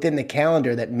couple within the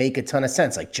calendar that make a ton of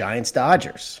sense, like Giants,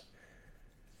 Dodgers.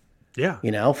 Yeah.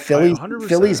 Phillies, 100%.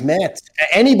 Phillies, Mets,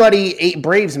 anybody,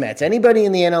 Braves, Mets, anybody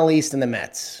in the NL East and the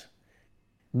Mets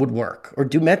would work. Or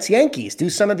do Mets, Yankees, do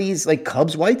some of these like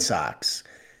Cubs, White Sox.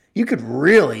 You could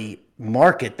really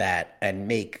market that and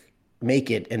make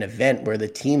it an event where the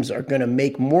teams are going to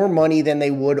make more money than they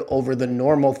would over the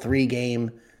normal 3-game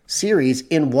series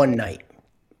in one night.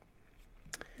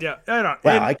 Yeah, I don't.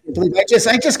 Wow, I can't believe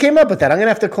I just came up with that. I'm gonna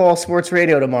have to call sports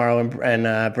radio tomorrow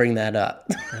and bring that up.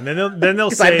 And then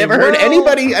they'll say, I've never heard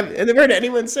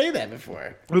anyone say that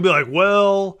before. We'll be like,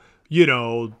 well,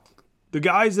 the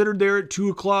guys that are there at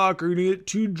 2:00 are gonna get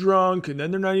too drunk, and then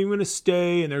they're not even gonna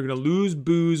stay, and they're gonna lose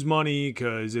booze money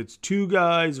because it's 2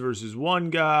 guys versus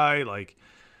 1 guy. Like,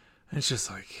 it's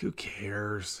just like, who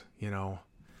cares? Now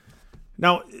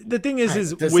the thing is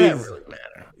Does that really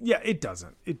matter? Yeah, it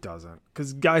doesn't. It doesn't,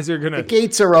 because guys are gonna. The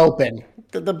gates are open.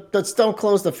 Let's don't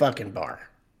close the fucking bar.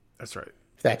 That's right.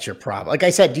 If that's your problem. Like I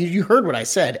said, you heard what I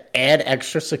said. Add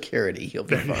extra security. You'll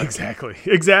be fine. Exactly.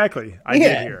 I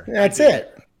did hear. That's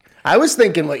it. I was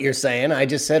thinking what you're saying. I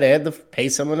just said I had to pay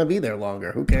someone to be there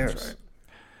longer. Who cares? Right.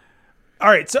 All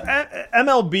right. So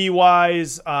MLB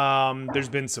wise, there's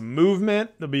been some movement.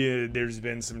 There's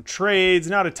been some trades.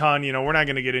 Not a ton. We're not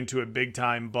going to get into it big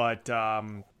time, but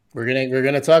we're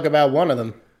gonna talk about one of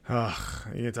them. You're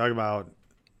gonna talk about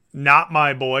not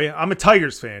my boy. I'm a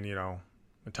Tigers fan. A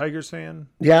Tigers fan.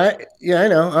 Yeah, I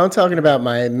know. I'm talking about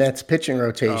my Mets pitching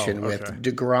rotation with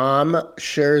DeGrom,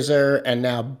 Scherzer, and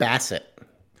now Bassett.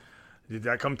 Did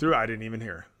that come through? I didn't even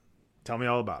hear. Tell me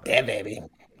all about it. Yeah, baby.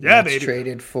 Yeah, baby.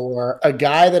 Traded for a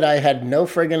guy that I had no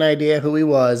friggin' idea who he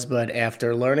was, but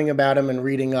after learning about him and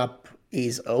reading up,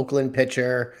 he's Oakland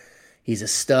pitcher. He's a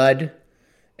stud,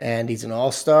 and he's an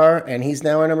all-star, and he's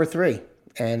now our number 3.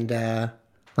 And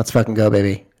let's fucking go,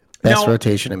 baby. Best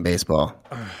rotation in baseball.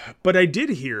 But I did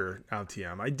hear,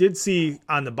 LTM, I did see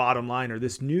on the bottom line, or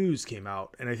this news came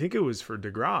out, and I think it was for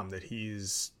DeGrom, that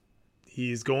he's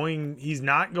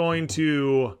not going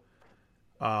to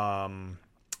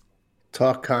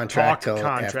talk contract till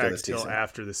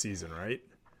after the season, right?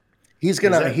 He's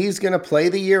gonna play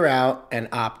the year out and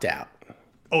opt out.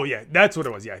 Oh yeah, that's what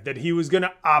it was. Yeah, that he was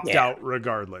gonna opt out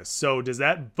regardless. So does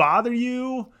that bother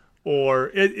you, or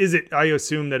is it? I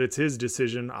assume that it's his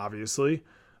decision, obviously.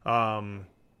 But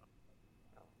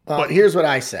here's what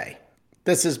I say.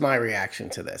 This is my reaction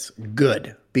to this.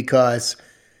 Good, because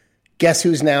guess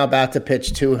who's now about to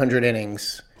pitch 200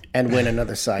 innings and win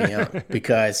another Cy Young?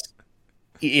 Because,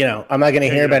 I'm not going to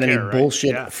hear about any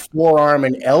bullshit forearm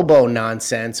and elbow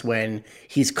nonsense when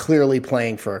he's clearly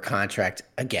playing for a contract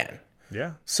again.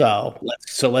 Yeah. So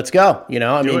let's go.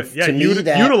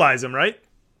 Utilize him, right?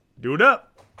 Do it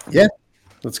up. Yeah.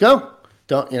 Let's go.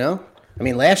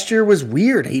 Last year was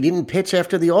weird. He didn't pitch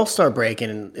after the All-Star break,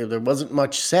 and there wasn't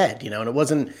much said, and it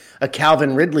wasn't a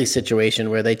Calvin Ridley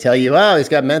situation where they tell you, oh, he's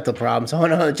got mental problems. Oh,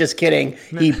 no, just kidding.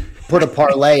 He put a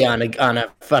parlay on a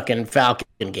fucking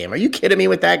Falcon game. Are you kidding me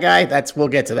with that guy? We'll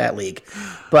get to that league.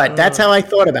 But that's how I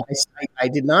thought about it. I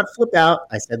did not flip out.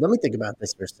 I said, let me think about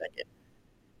this for a second.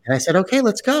 And I said, okay,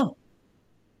 let's go.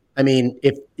 I mean,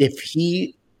 if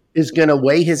he is going to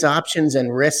weigh his options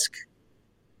and risk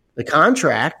the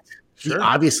contract, he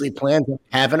obviously plans on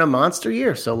having a monster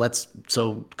year. So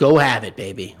go have it,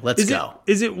 baby. Let's go.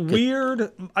 Is it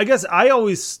weird? I guess I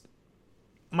always,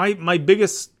 my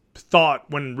biggest thought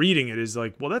when reading it is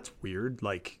like, well, that's weird.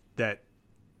 Like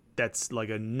that's like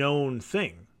a known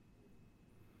thing.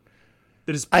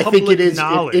 That is public knowledge.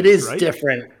 I think it is right?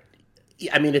 different.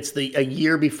 I mean, it's a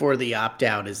year before the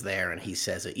opt-out is there and he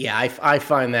says it. Yeah, I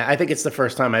find that. I think it's the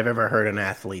first time I've ever heard an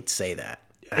athlete say that.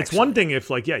 Actually. It's one thing if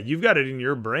you've got it in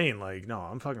your brain, like, no,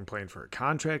 I'm fucking playing for a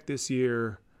contract this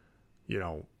year,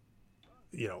 but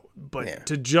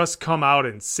to just come out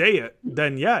and say it,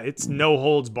 then it's no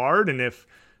holds barred. And if,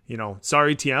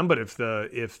 sorry TM, but if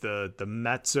the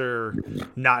Mets are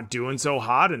not doing so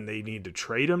hot and they need to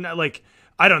trade him, like,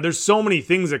 I don't know, there's so many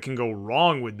things that can go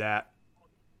wrong with that.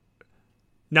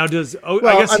 Now here's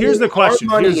the question.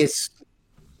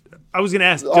 I was going to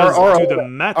ask, do the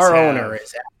Mets our owner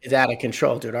is out of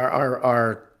control, dude.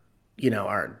 Our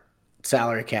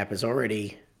salary cap is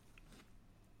already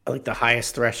like the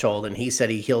highest threshold, and he said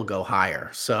he'll go higher.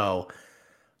 So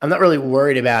I'm not really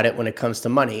worried about it when it comes to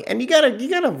money. And you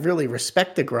gotta really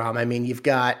respect DeGrom. I mean, you've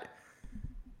got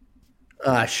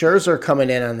Scherzer coming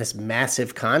in on this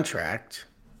massive contract.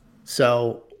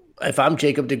 So if I'm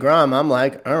Jacob DeGrom, I'm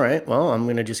like, all right, well, I'm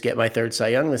going to just get my 3rd Cy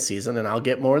Young this season, and I'll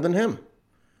get more than him.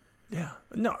 Yeah.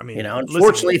 No, I mean,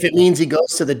 unfortunately, if it means he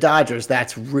goes to the Dodgers,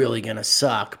 that's really going to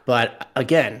suck. But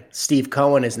again, Steve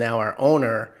Cohen is now our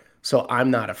owner, so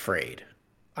I'm not afraid.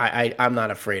 I'm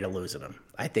not afraid of losing him.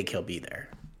 I think he'll be there.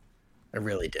 I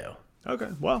really do. Okay.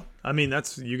 Well, I mean,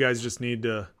 you guys just need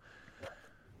to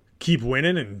keep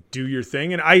winning and do your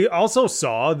thing. And I also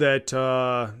saw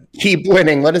that keep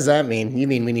winning. What does that mean? You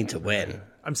mean we need to win?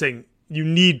 I'm saying you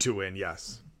need to win.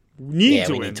 Yes. Need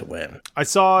to win. I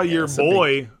saw your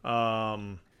boy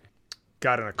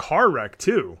got in a car wreck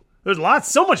too. There's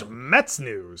so much Mets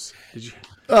news. Did you?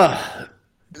 But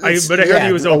I heard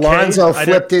he was okay. Alonso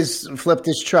flipped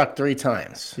his truck 3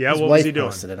 times. Yeah, what was he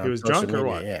doing? He was drunk or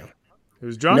what? Yeah. He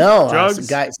was drunk. No,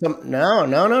 drugs.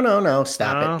 No.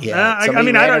 Stop it. Yeah, I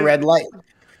mean, ran a red light.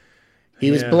 He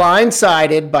was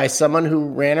blindsided by someone who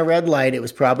ran a red light. It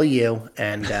was probably you,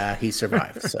 and he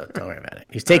survived. So don't worry about it.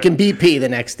 He's taking BP the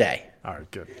next day. All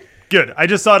right, good. I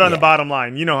just saw it on the bottom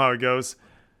line. You know how it goes.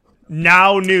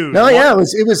 Now news. No, yeah, it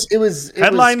was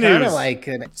headline news. Like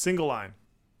a single line.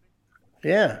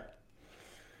 Yeah.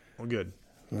 Well, good.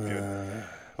 Listen,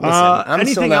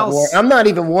 I'm not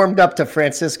even warmed up to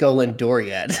Francisco Lindor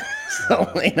yet.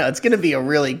 So it's going to be a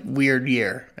really weird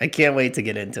year. I can't wait to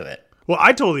get into it. Well,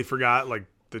 I totally forgot, like,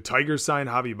 the Tigers signed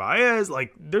Javi Baez.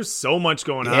 Like, there's so much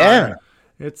going on. Yeah.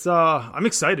 It's, I'm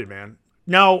excited, man.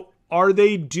 Now, are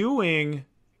they doing,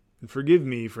 and forgive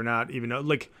me for not even,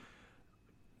 like,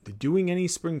 they doing any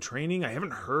spring training? I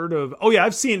haven't heard of,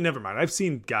 I've seen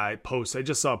guy posts. I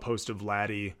just saw a post of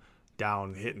Laddie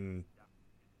down hitting.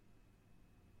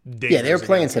 Yeah, they were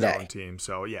playing today. Team,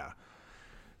 so, yeah.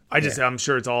 I'm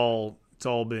sure it's all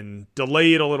been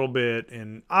delayed a little bit,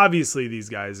 and obviously these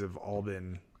guys have all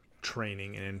been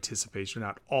training in anticipation.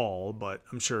 Not all, but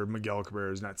I'm sure Miguel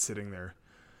Cabrera is not sitting there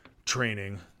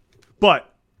training.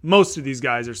 But most of these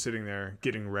guys are sitting there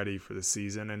getting ready for the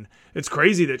season, and it's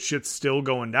crazy that shit's still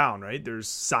going down, right? There's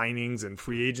signings and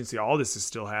free agency. All this is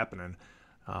still happening.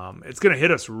 It's going to hit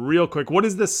us real quick. What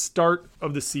is the start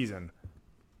of the season?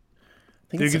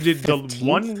 I think it's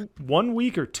one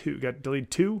week or 2? Got delayed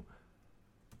 2?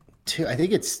 2. I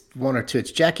think it's 1 or 2.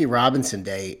 It's Jackie Robinson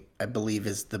Day, I believe,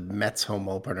 is the Mets home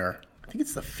opener. I think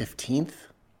it's the 15th.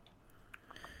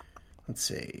 Let's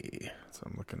see. So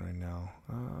I'm looking right now.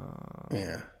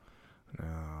 Yeah. No,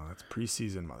 that's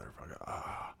preseason, motherfucker.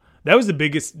 That was the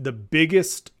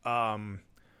biggest kind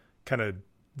of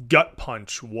gut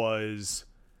punch was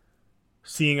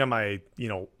seeing on my,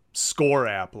 score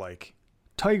app, like,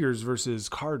 Tigers versus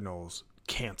Cardinals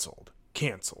canceled.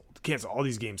 All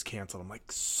these games canceled. I'm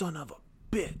like, son of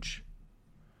a bitch.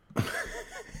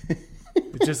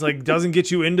 It just like doesn't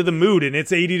get you into the mood, and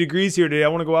it's 80 degrees here today. I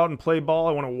want to go out and play ball.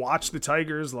 I want to watch the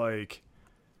Tigers. Like,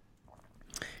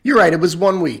 you're right. It was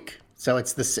 1 week, so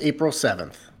it's this April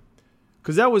 7th.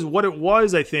 Because that was what it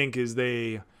was. I think is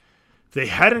if they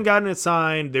hadn't gotten it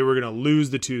signed, they were going to lose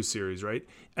the 2 series, right?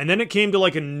 And then it came to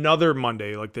like another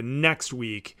Monday, like the next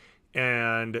week.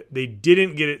 And they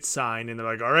didn't get it signed, and they're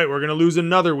like, all right, we're going to lose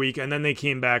another week. And then they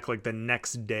came back like the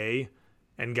next day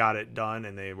and got it done,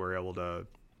 and they were able to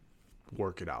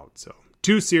work it out. So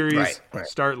 2 series, right.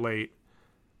 Start late.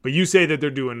 But you say that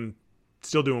they're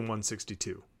still doing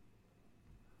 162.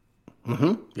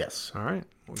 Mm-hmm. Yes. All right.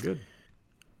 Well, good.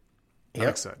 Yep. I'm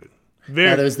excited.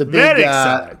 Now, there's the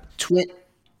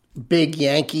big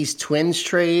Yankees Twins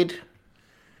trade.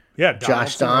 Yeah,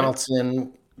 Josh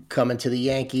Donaldson coming to the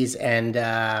Yankees, and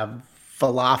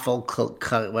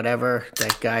Falafel, whatever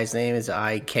that guy's name is,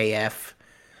 IKF,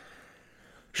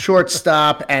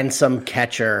 shortstop, and some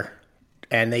catcher.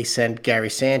 And they sent Gary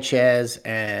Sanchez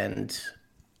and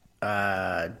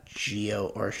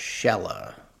Gio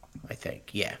Urshela, I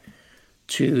think,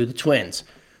 to the Twins.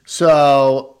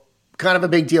 So kind of a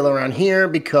big deal around here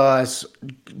because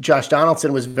Josh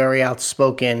Donaldson was very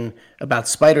outspoken about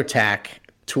Spider Tack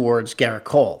towards Garrett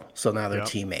Cole. So now they're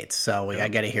teammates. So I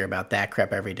got to hear about that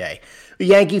crap every day. The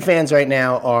Yankee fans right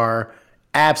now are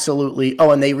absolutely...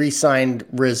 Oh, and they re-signed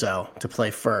Rizzo to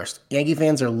play first. Yankee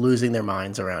fans are losing their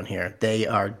minds around here.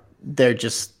 I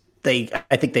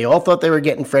think they all thought they were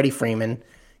getting Freddie Freeman.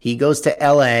 He goes to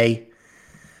L.A.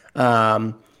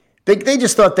 They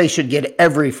just thought they should get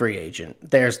every free agent.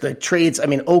 There's the trades. I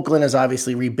mean, Oakland is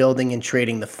obviously rebuilding and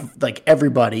trading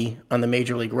everybody on the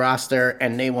major league roster,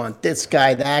 and they want this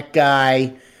guy, that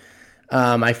guy.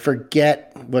 I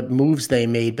forget what moves they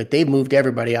made, but they moved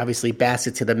everybody. Obviously,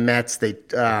 Bassett to the Mets.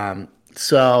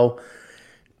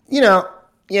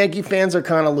 Yankee fans are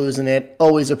kind of losing it.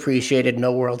 Always appreciated.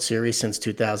 No World Series since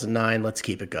 2009. Let's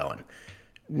keep it going.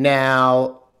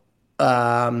 Now,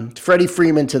 Freddie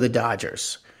Freeman to the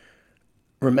Dodgers.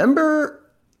 Remember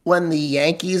when the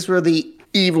Yankees were the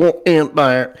evil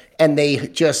empire, and they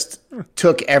just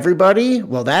took everybody.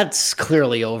 Well, that's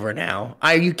clearly over now.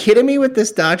 Are you kidding me with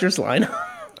this Dodgers lineup?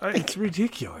 It's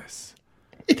ridiculous.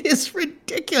 It is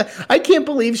ridiculous. I can't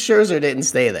believe Scherzer didn't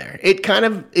stay there.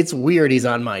 It's weird he's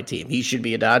on my team. He should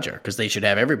be a Dodger because they should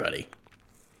have everybody.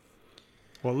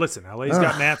 Well, listen, LA's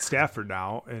got Matt Stafford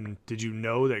now, and did you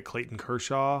know that Clayton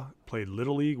Kershaw played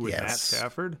Little League with Matt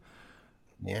Stafford?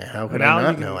 Yeah, how could I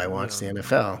not know? I watched the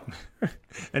NFL.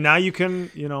 And now you can,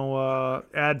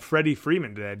 add Freddie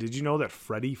Freeman to that. Did you know that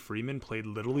Freddie Freeman played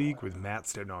Little League with Matt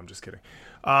Stafford? No, I'm just kidding.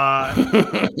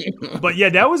 But yeah,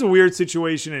 that was a weird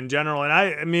situation in general. And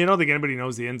I don't think anybody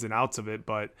knows the ins and outs of it,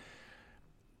 but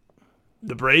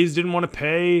the Braves didn't want to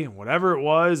pay whatever it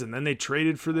was, and then they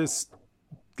traded for this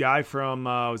guy from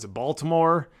was it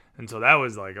Baltimore? And so that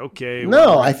was like, okay.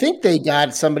 No, I think they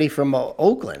got somebody from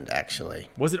Oakland, actually.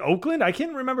 Was it Oakland? I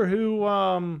can't remember who.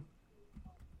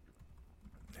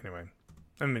 Anyway,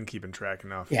 I haven't been keeping track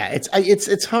enough. Yeah,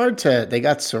 it's hard to. They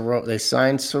got Soroka. They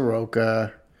signed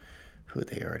Soroka, who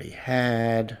they already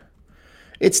had.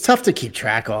 It's tough to keep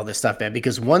track of all this stuff, man,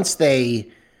 because once they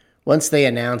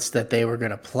announced that they were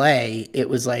going to play, it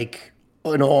was like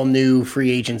an all new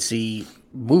free agency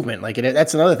movement. Like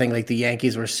that's another thing. Like the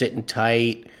Yankees were sitting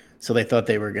tight, so they thought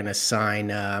they were going to sign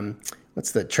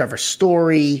Trevor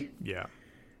Story. Yeah.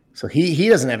 So he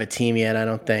doesn't have a team yet, I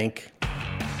don't think.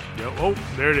 Yeah. Oh,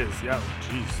 there it is. Yeah.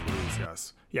 Jeez, Louise,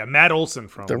 yes. Yeah, Matt Olson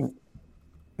from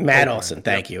Matt Olson.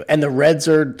 Thank you. And the Reds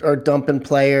are dumping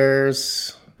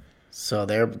players, so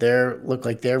they're look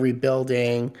like they're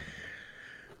rebuilding.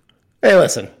 Hey,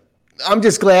 listen. I'm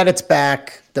just glad it's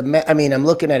back. I'm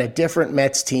looking at a different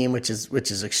Mets team, which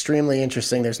is extremely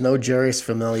interesting. There's no Juris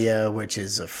Familia, which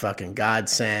is a fucking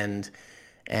godsend.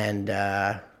 And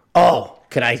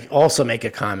could I also make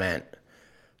a comment?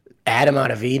 Adam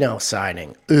Ottavino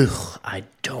signing. Ugh, I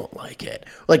don't like it.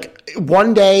 Like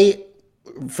one day,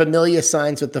 Familia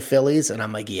signs with the Phillies, and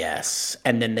I'm like, yes.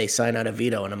 And then they sign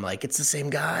Ottavino, and I'm like, it's the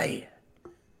same guy.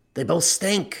 They both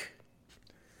stink.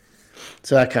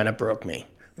 So that kind of broke me.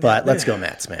 But let's go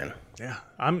Mets, man. Yeah,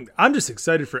 I'm just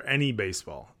excited for any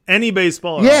baseball. Any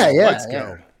baseball. Let's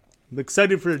go. I'm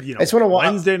excited for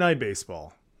Wednesday night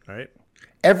baseball. Right.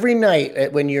 Every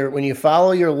night when you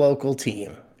follow your local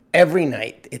team, every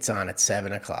night it's on at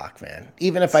 7:00, man.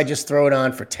 Even if I just throw it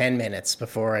on for 10 minutes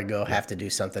before I go have to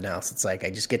do something else, it's like I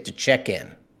just get to check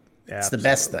in. Absolutely. It's the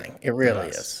best thing. It really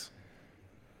is.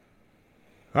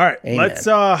 All right, Amen.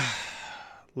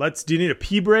 Let's. Do you need a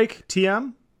pee break,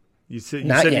 TM? You said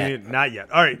yet. Not yet.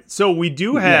 All right. So we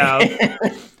do have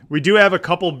a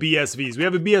couple BSVs. We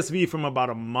have a BSV from about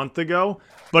a month ago,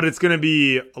 but it's going to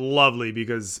be lovely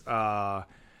because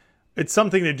it's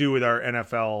something to do with our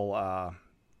NFL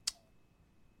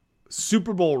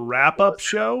Super Bowl wrap-up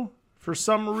show for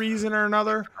some reason or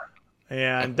another.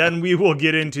 And then we will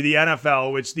get into the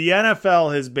NFL, which the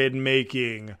NFL has been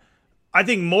making, I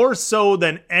think, more so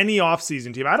than any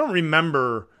offseason team. I don't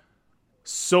remember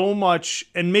so much,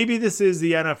 and maybe this is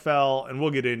the NFL, and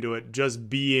we'll get into it, just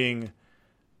being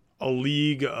a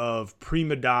league of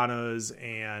prima donnas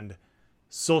and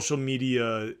social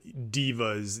media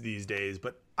divas these days.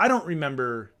 But I don't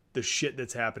remember the shit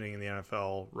that's happening in the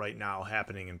NFL right now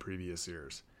happening in previous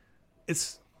years.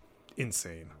 It's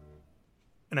insane.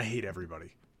 And I hate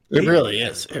everybody. It really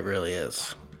is. It really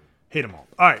is. Hate them all.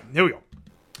 All right, here we go.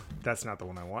 That's not the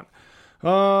one I want.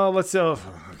 Let's see. Okay,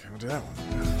 we'll do that one.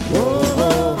 Whoa,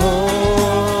 whoa,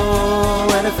 whoa,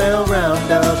 NFL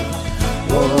Roundup.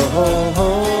 Whoa, whoa,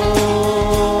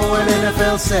 whoa, an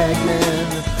NFL segment.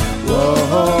 Whoa,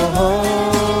 whoa,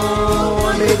 whoa, I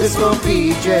made this for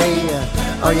PJ.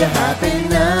 Are you happy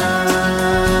now?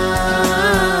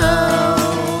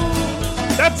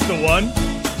 That's the one.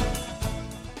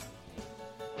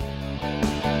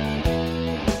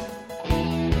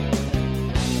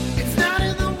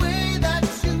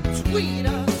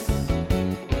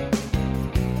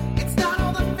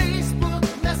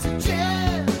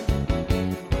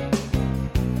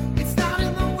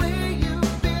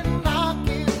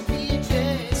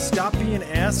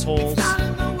 Assholes. I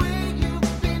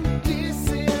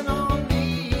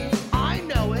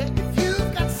know it. If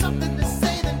you've got something to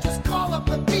say, then just call up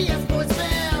the BS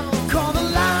voicemail. Call the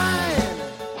line.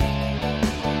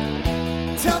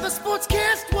 Tell the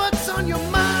Sportscast what's on your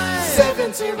mind.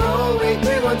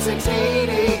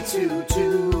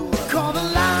 708-316-8822. Call the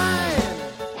line.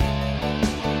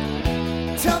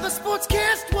 Tell the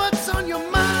Sportscast what's on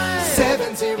your mind.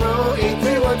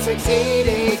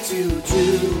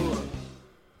 708-316-8822.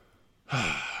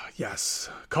 Yes.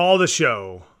 Call the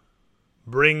show.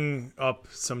 Bring up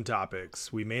some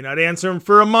topics. We may not answer them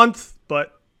for a month,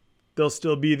 but they'll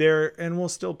still be there and we'll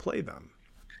still play them.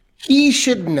 He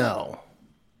should know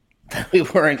that we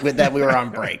were on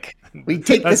break. We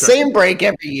take the same break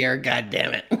every year. God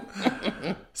damn it.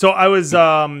 So I was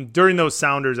during those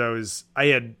Sounders.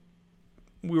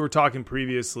 We were talking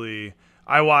previously.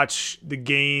 I watch the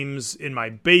games in my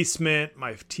basement.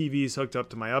 My TV's hooked up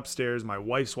to my upstairs. My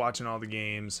wife's watching all the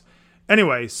games.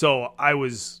 Anyway, so I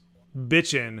was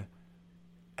bitching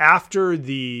after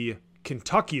the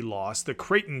Kentucky loss. The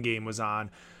Creighton game was on.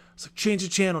 I was like, change the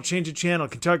channel.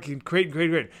 Kentucky,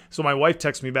 Creighton. So my wife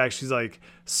texts me back. She's like,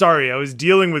 sorry, I was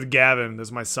dealing with Gavin.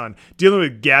 That's my son. Dealing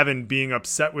with Gavin being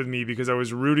upset with me because I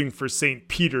was rooting for St.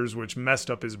 Peter's, which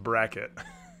messed up his bracket.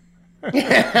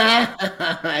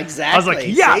 Exactly. I was like,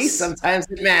 yes. See, sometimes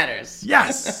it matters.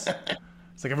 Yes.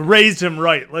 It's like, I've raised him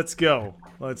right. Let's go.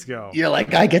 You're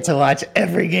like, I get to watch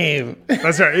every game.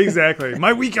 That's right. Exactly.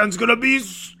 My weekend's going to be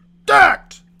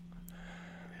stacked.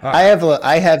 I have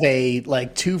a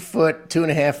like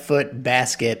 2.5 foot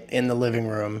basket in the living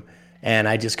room, and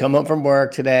I just come home from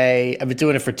work today. I've been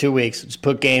doing it for 2 weeks. Just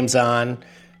put games on.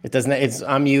 It's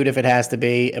on mute if it has to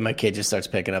be, and my kid just starts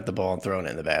picking up the ball and throwing it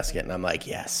in the basket, and I'm like,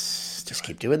 yes, just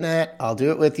keep doing that. I'll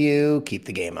do it with you. Keep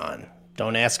the game on.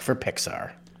 Don't ask for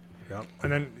Pixar. Yep.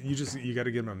 And then you got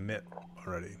to give him a mitt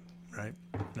already, right?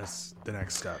 That's the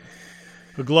next step.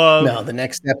 A glove. No, the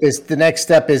next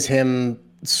step is him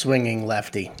swinging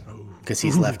lefty because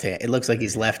he's left-handed. It looks like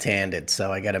he's left-handed,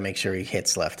 so I got to make sure he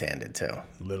hits left-handed too.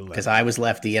 Because I was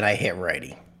lefty and I hit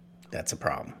righty. That's a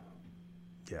problem.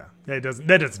 Yeah, that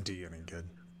doesn't do you any good.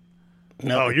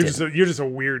 No, you're just a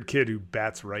weird kid who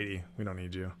bats righty. We don't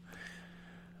need you.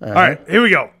 All right, here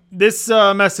we go. This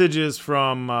message is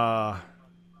from one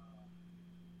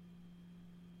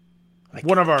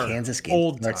of our Kansas game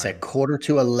old starts time. at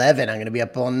 11:15. I'm going to be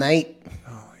up all night.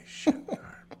 Holy shit! All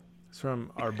right. It's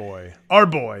from our boy,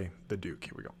 the Duke.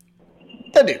 Here we go.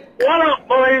 The Duke. What up,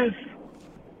 boys?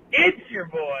 It's your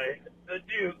boy, the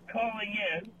Duke, calling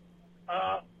in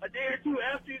a day or two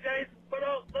after you guys put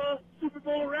out the Super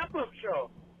Bowl wrap-up show.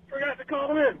 Forgot to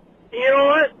call in. You know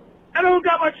what? I don't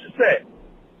got much to say.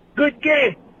 Good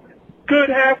game. Good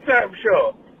halftime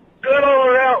show. Good all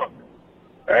around.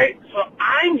 All right? So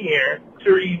I'm here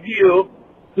to review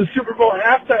the Super Bowl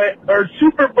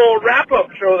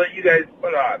wrap-up show that you guys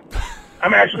put on.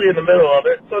 I'm actually in the middle of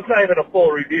it, so it's not even a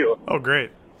full review. Oh,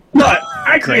 great. But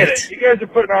I get it. You guys are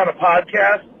putting on a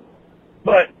podcast,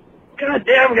 but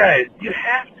goddamn, guys, you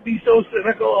have to be so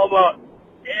cynical about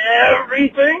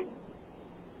everything.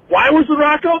 Why was The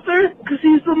Rock out there? Because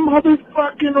he's the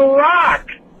motherfucking Rock.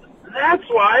 That's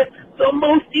why the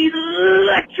most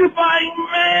electrifying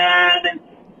man in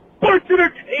sports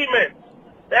entertainment.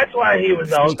 That's why he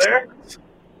was out there.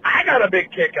 I got a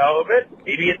big kick out of it.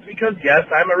 Maybe it's because, yes,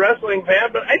 I'm a wrestling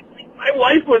fan, but I think my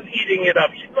wife was eating it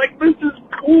up. She's like, this is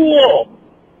cool.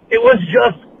 It was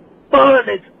just fun.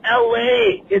 It's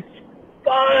L.A. It's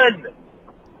fun.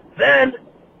 Then,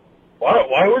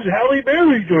 why was Halle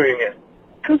Berry doing it?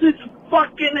 Because it's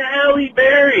fucking Halle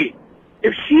Berry.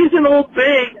 If she's an Old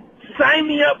Bay, sign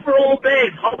me up for Old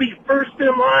Bay. I'll be first in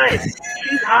line.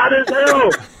 She's hot as hell.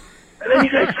 And then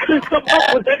you guys couldn't come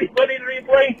up with anybody to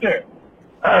replace her.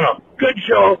 I don't know. Good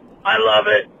show. I love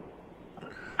it.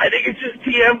 I think it's just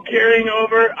TM carrying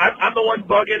over. I'm the one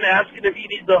bugging, asking if he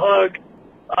needs a hug.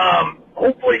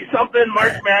 Hopefully something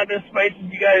March Madness spices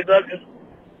you guys up. Just,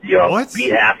 be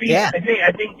happy. Yeah.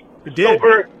 I think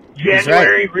sober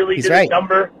January really did a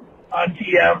number on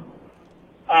TM.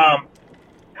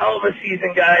 Hell of a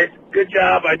season, guys. Good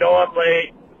job. I know I'm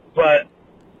late, but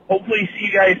hopefully see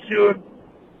you guys soon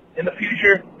in the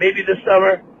future. Maybe this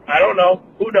summer. I don't know.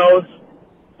 Who knows?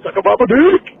 Suck a Baba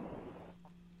Duke.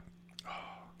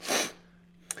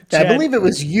 I believe it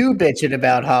was you bitching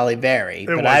about Halle Berry,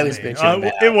 but I was bitching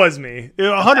about it. Was me.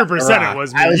 100% it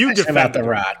was me. I was you bitching about The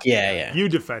her. Rock. Yeah. You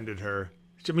defended her.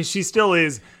 I mean, she still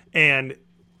is. And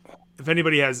if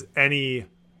anybody has any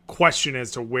question as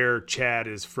to where Chad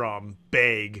is from,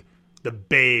 the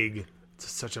Bag. It's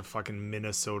such a fucking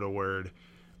Minnesota word.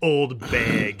 Old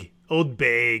Bag. Old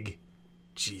Bag.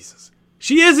 Jesus.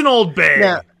 She is an old bag.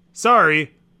 Now,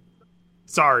 Sorry.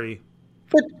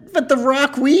 But The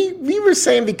Rock, we were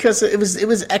saying because it was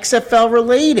XFL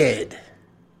related.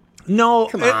 No,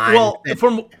 Come on. well,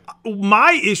 from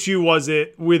my issue was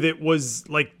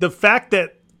like the fact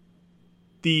that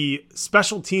the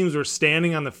special teams were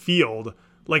standing on the field,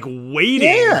 like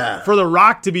waiting for The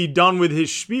Rock to be done with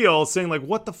his spiel, saying like,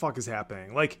 "What the fuck is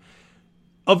happening?" Like,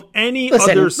 of any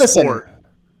other sport,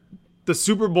 the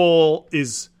Super Bowl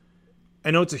is. I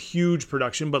know it's a huge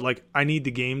production, but like I need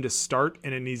the game to start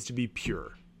and it needs to be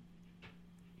pure.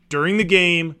 During the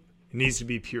game, it needs to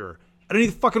be pure. I don't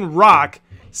need the fucking Rock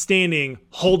standing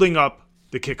holding up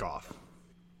the kickoff.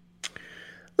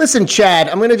 Listen, Chad,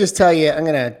 I'm gonna just tell you, I'm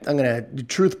gonna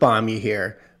truth bomb you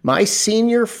here. My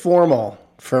senior formal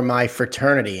for my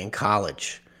fraternity in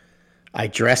college, I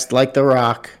dressed like The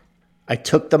Rock. I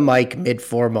took the mic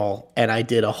mid-formal and I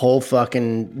did a whole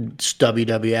fucking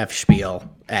WWF spiel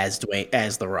as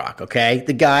The Rock. Okay,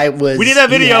 the guy was. We need that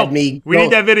video. We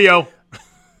need that video.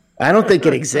 I don't think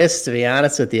it exists, to be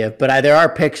honest with you, but there are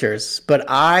pictures. But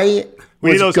I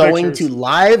was going to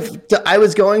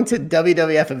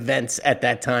WWF events at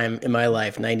that time in my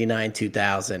life, 99,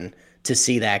 2000, to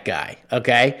see that guy.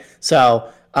 Okay, so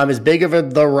I'm as big of a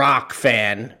The Rock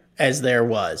fan as there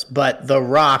was, but The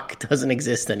Rock doesn't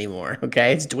exist anymore.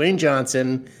 Okay, it's Dwayne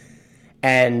Johnson,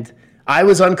 and I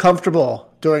was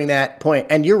uncomfortable during that point.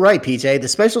 And you're right, PJ. The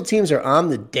special teams are on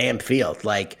the damn field.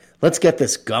 Like, let's get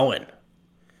this going.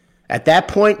 At that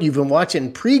point, you've been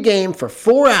watching pregame for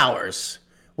 4 hours,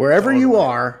 wherever you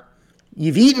are.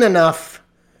 You've eaten enough,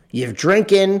 you're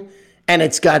drinking, and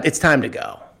it's time to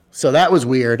go. So that was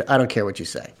weird. I don't care what you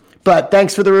say. But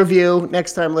thanks for the review.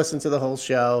 Next time, listen to the whole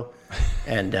show,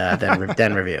 and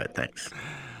then review it. Thanks.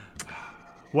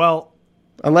 Well,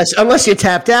 unless you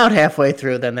tapped out halfway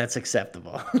through, then that's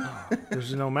acceptable.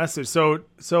 There's no message. So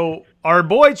our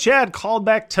boy Chad called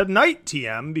back tonight,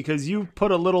 TM, because you put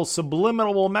a little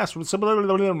subliminal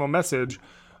message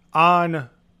on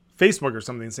Facebook or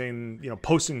something saying,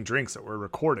 posting drinks that we're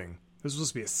recording. This was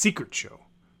supposed to be a secret show.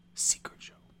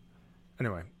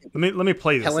 Anyway, let me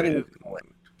play this.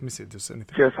 Let me see if there's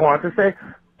anything. Just want to say,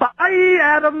 bye,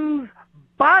 Adams.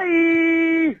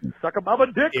 Bye. Suck a mama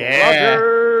dick,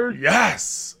 Rogers.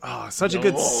 Yes. Oh, such a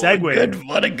good segue.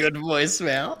 What a good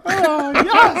voicemail. Oh,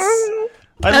 yes.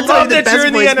 I love that you're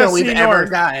in the NFC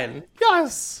North.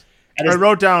 Yes. I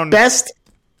wrote down best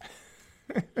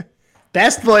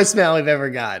voicemail we've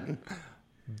ever gotten.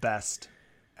 Best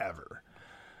ever.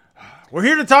 We're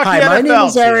here to talk the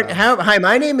NFL. Hi,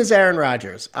 my name is Aaron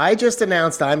Rodgers. I just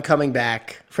announced I'm coming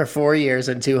back for 4 years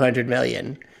and $200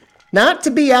 million. Not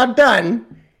to be outdone,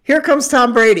 here comes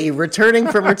Tom Brady returning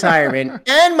from retirement,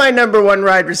 and my number one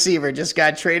wide receiver just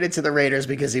got traded to the Raiders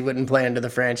because he wouldn't play under the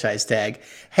franchise tag.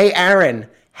 Hey, Aaron,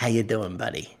 how you doing,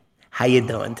 buddy? How you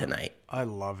doing tonight? I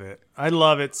love it. I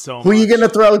love it so much. Who are you going to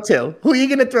throw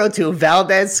to?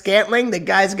 Valdez-Scantling? The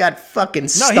guy's got fucking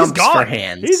stumps for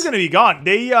hands. He's going to be gone.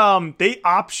 They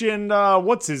optioned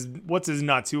what's his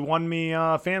nuts who won me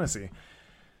fantasy?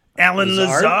 Alan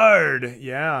Lazard.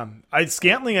 Yeah.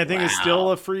 Scantling, I think, is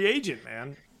still a free agent,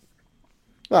 man.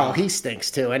 Well, he stinks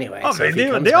too anyway. Oh, so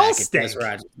they all stink.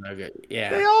 No good. Yeah.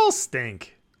 They all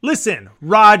stink. Listen,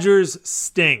 Rodgers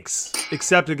stinks,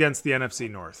 except against the NFC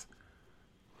North.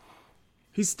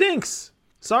 He stinks.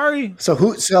 Sorry. So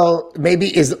will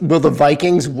the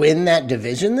Vikings win that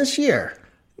division this year?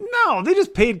 No, they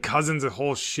just paid Cousins a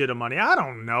whole shit of money. I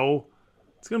don't know.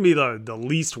 It's going to be the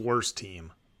least worst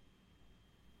team.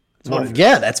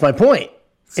 That's my point.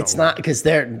 So, it's not because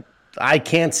I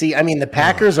can't see. I mean, the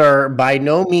Packers are by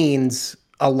no means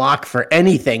a lock for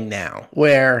anything now,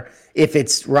 where if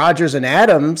it's Rodgers and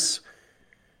Adams,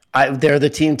 they're the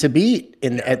team to beat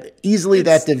easily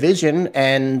that division.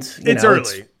 And it's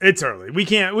early. It's early. We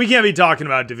can't be talking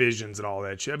about divisions and all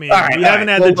that shit. I mean, we haven't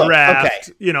had the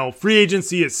draft. Okay. Free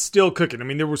agency is still cooking. I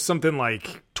mean, there was something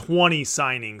like 20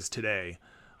 signings today.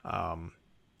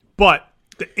 But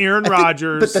the Aaron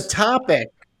Rodgers. But the topic.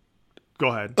 Go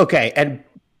ahead. Okay.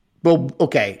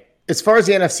 As far as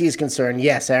the NFC is concerned,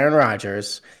 yes, Aaron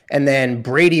Rodgers, and then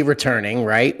Brady returning,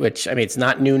 right? Which, I mean, it's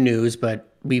not new news, but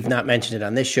we've not mentioned it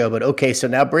on this show. But okay, so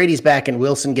now Brady's back and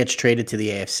Wilson gets traded to the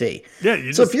AFC. Yeah.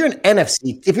 If you're an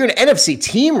NFC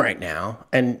team right now,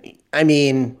 and I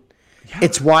mean,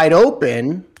 it's wide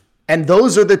open, and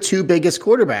those are the two biggest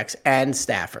quarterbacks and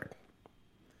Stafford.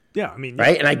 Yeah, I mean,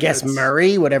 right, and I guess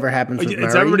Murray, whatever happens with Murray.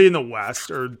 It's everybody in the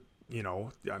West, or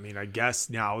I mean, I guess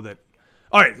now that.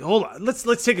 All right, hold on. Let's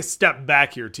take a step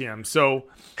back here, TM. So,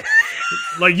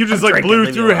 you just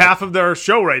blew through half of their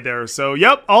show right there. So,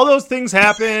 yep, all those things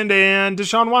happened, and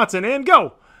Deshaun Watson, and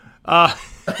go.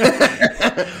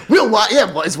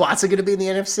 Is Watson going to be in the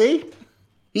NFC?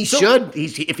 He should.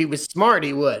 If he was smart,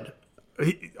 he would.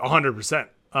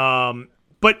 100%.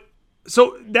 But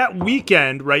so that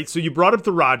weekend, right? So you brought up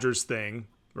the Rodgers thing,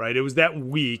 right? It was that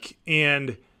week,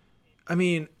 and I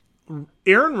mean.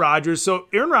 Aaron Rodgers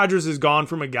has gone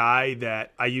from a guy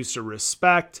that I used to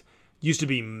respect, used to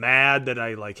be mad that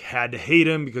I had to hate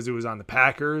him because it was on the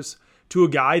Packers, to a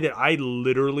guy that I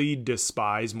literally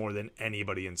despise more than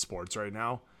anybody in sports right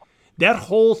now. That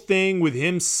whole thing with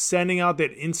him sending out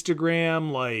that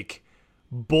Instagram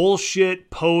bullshit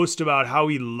post about how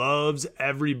he loves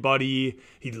everybody.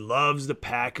 He loves the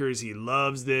Packers. He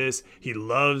loves this. He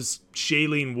loves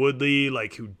Shailene Woodley,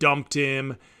 like, who dumped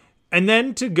him. And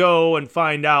then to go and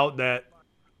find out that,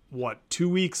 2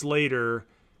 weeks later,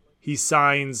 he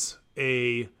signs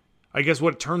I guess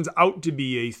what turns out to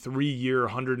be a 3-year,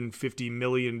 $150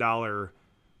 million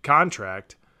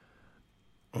contract,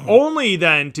 only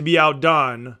then to be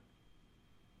outdone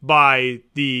by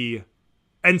the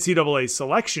NCAA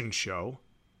selection show,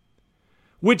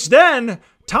 which then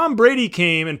Tom Brady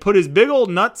came and put his big old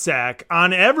nutsack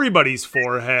on everybody's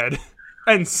forehead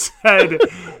and said,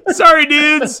 sorry,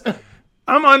 dudes,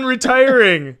 I'm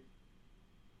unretiring.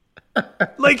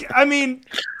 Like, I mean,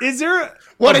 is there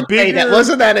what a bigger... day?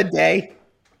 Wasn't that a day?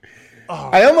 Oh.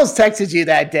 I almost texted you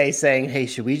that day saying, hey,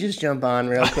 should we just jump on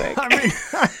real quick?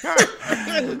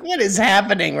 I mean, what is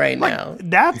happening right now?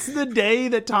 That's the day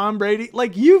that Tom Brady,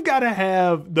 like, you've got to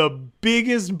have the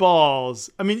biggest balls.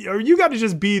 I mean, or you got to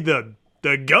just be the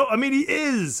GOAT. I mean, he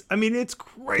is. I mean, it's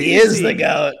crazy. He is the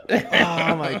GOAT.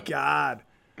 Oh, my God.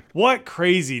 What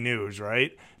crazy news,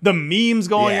 right? The memes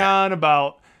going on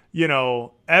about,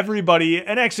 everybody.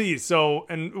 And actually,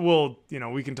 we'll,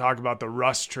 we can talk about the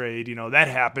Russ trade. That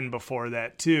happened before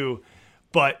that too.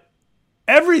 But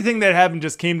everything that happened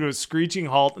just came to a screeching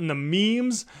halt. And the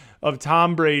memes of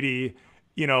Tom Brady,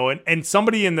 and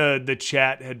somebody in the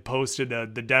chat had posted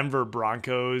the Denver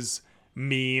Broncos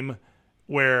meme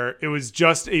where it was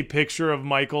just a picture of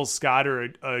Michael Scott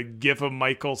or a gif of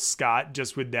Michael Scott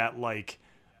just with that, like,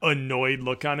 annoyed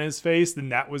look on his face. Then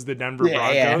that was the Denver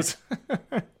Broncos.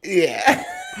 Yeah.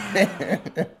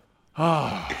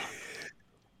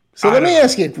 So let me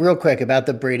ask you real quick about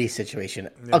the Brady situation.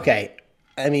 Yeah. Okay.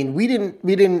 I mean, we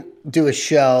didn't do a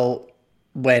show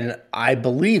when I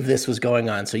believe this was going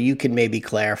on, so you can maybe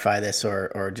clarify this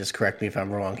or just correct me if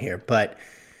I'm wrong here. But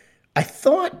I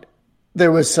thought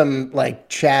there was some, like,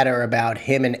 chatter about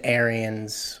him and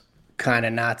Arians kind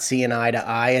of not seeing eye to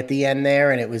eye at the end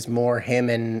there, and it was more him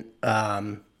and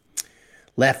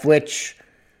Leftwich.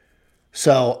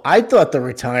 So I thought the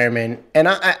retirement, and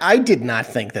I did not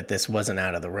think that this wasn't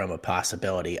out of the realm of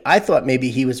possibility. I thought maybe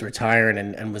he was retiring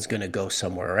and was going to go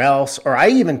somewhere else. Or I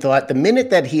even thought the minute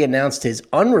that he announced his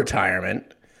unretirement,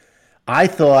 I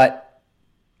thought,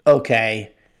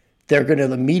 okay, they're going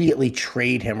to immediately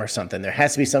trade him or something. There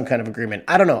has to be some kind of agreement.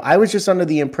 I don't know. I was just under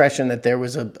the impression that there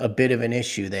was a bit of an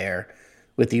issue there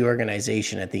with the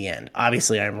organization at the end.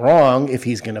 Obviously, I'm wrong if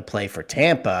he's going to play for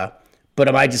Tampa. But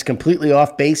am I just completely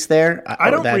off base there? I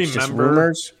don't remember. Just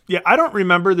rumors? Yeah, I don't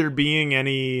remember there being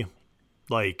any,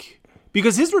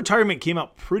 because his retirement came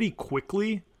out pretty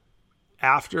quickly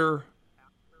after,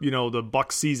 the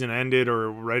Bucs season ended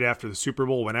or right after the Super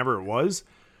Bowl, whenever it was.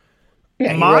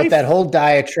 Yeah, he wrote that whole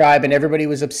diatribe, and everybody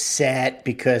was upset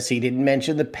because he didn't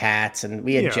mention the Pats, and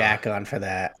we had Jack on for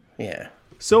that. Yeah.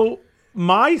 So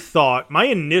my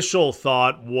initial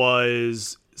thought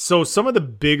was... So some of the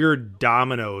bigger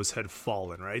dominoes had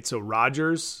fallen, right? So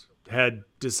Rodgers had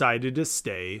decided to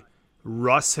stay.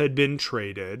 Russ had been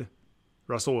traded,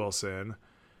 Russell Wilson.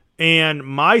 And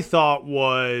my thought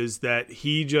was that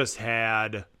he just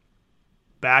had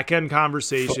back-end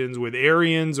conversations with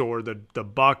Arians or the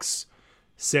Bucs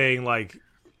saying, like,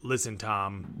 listen,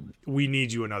 Tom, we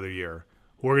need you another year.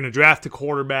 We're going to draft a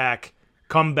quarterback.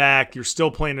 Come back. You're still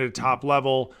playing at a top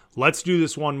level. Let's do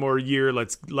this one more year.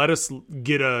 Let us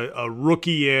get a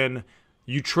rookie in.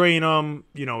 You train him.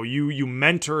 You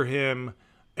mentor him,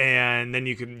 and then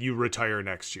you retire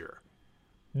next year.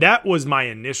 That was my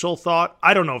initial thought.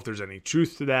 I don't know if there's any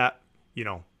truth to that.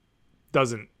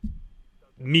 Doesn't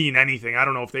mean anything. I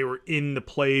don't know if they were in the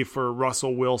play for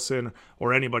Russell Wilson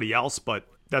or anybody else, but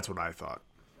that's what I thought.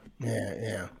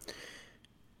 Yeah.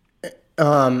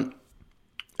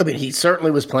 I mean, he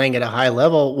certainly was playing at a high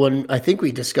level when I think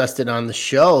we discussed it on the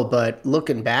show, but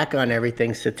looking back on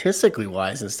everything statistically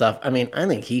wise and stuff, I mean, I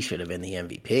think he should have been the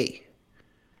MVP,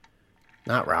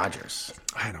 not Rodgers.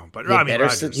 I know, but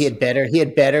Rodgers. He had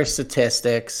better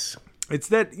statistics. It's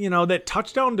that, that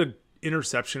touchdown to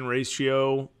interception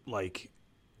ratio, like,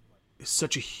 is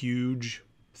such a huge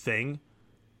thing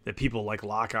that people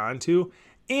lock onto.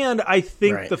 And I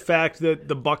think the fact that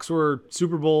the Bucs were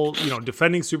Super Bowl,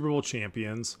 defending Super Bowl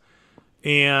champions,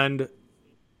 and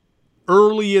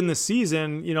early in the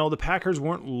season, the Packers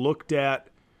weren't looked at.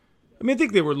 I mean, I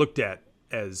think they were looked at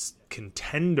as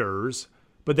contenders,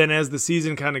 but then as the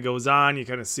season kind of goes on, you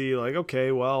kind of see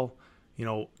okay, well,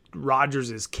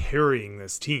 Rodgers is carrying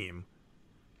this team.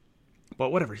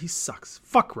 But whatever, he sucks.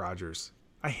 Fuck Rodgers.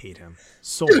 I hate him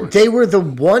so much. They were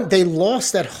they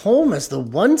lost at home as the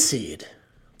 1 seed.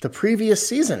 the previous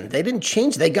season. They didn't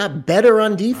change. They got better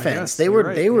on defense. They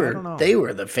were they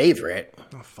were the favorite.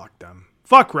 Oh, fuck them.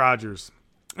 Fuck Rodgers.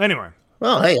 Anyway.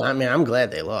 Well, hey, I mean, I'm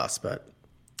glad they lost, but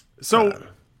so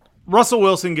Russell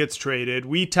Wilson gets traded.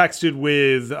 We texted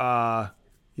with our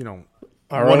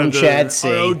own Chad C,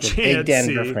 the big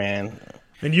Denver fan.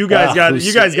 And you guys got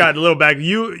a little back.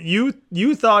 You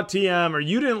thought TM, or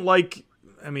you didn't like.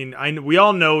 I mean, we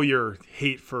all know your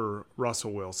hate for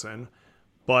Russell Wilson,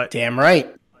 but damn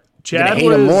right, Chad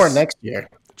hate him more next year.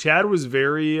 Chad was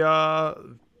very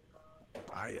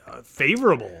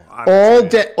favorable.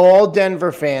 All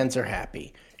Denver fans are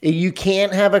happy. You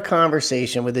can't have a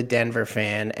conversation with a Denver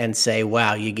fan and say,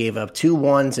 "Wow, you gave up 2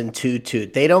 1s and 2 2."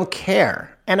 They don't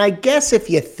care. And I guess if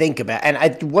you think about,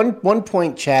 and one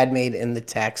point Chad made in the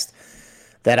text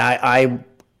that I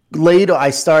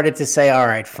started to say, all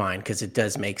right, fine, because it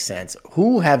does make sense.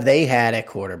 Who have they had at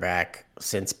quarterback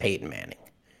since Peyton Manning?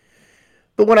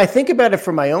 But when I think about it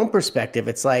from my own perspective,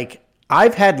 it's like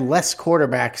I've had less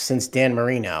quarterbacks since Dan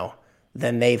Marino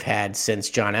than they've had since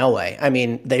John Elway. I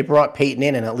mean, they brought Peyton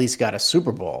in and at least got a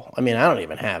Super Bowl. I mean, I don't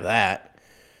even have that.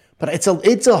 But it's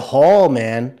a haul,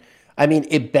 man. I mean,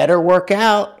 it better work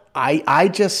out. I'll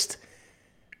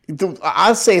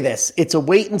say this. It's a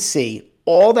wait and see.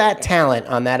 All that talent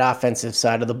on that offensive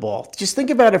side of the ball. Just think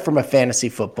about it from a fantasy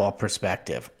football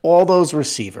perspective. All those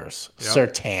receivers.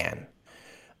 Yep.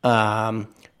 Surtain.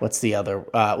 What's the other?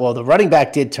 Well, the running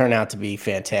back did turn out to be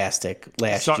fantastic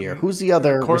last year. Who's the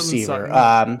other receiver? Is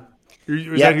that who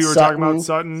you were talking about,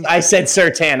 Sutton? I said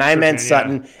Surtain. I meant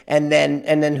Sutton. Yeah. And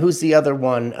then who's the other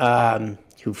one?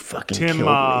 Who fucking killed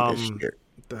me this year?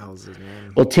 What the hell's his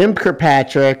name? Well, Tim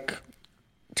Patrick,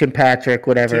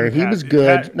 whatever. He was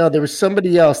good. No, there was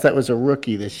somebody else that was a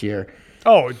rookie this year.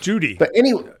 Oh, Judy. But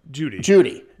anyway,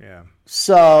 Judy. Yeah.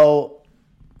 So,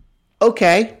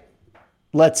 okay,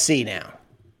 let's see now.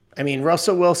 I mean,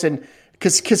 Russell Wilson,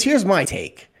 because here's my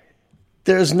take.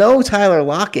 There's no Tyler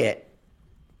Lockett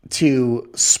to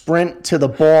sprint to the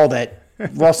ball that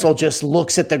Russell just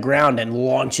looks at the ground and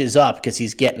launches up because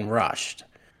he's getting rushed.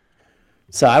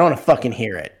 So I don't want to fucking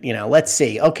hear it. Let's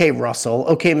see. Okay, Russell.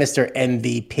 Okay, Mr.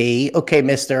 MVP. Okay,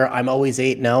 Mr. I'm always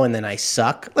 8-0 and then I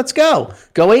suck. Let's go.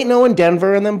 Go 8-0 in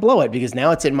Denver and then blow it because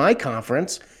now it's in my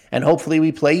conference and hopefully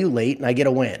we play you late and I get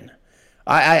a win.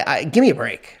 I give me a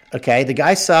break. Okay, the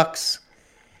guy sucks.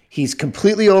 He's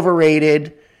completely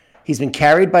overrated. He's been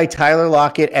carried by Tyler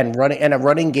Lockett and a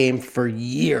running game for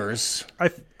years. I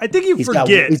think you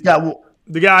forget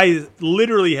the guy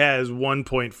literally has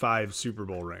 1.5 Super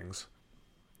Bowl rings.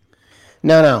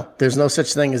 No. There's no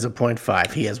such thing as a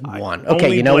 0.5. He has 1.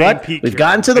 Okay, you know what? We've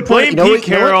gotten to the point. You know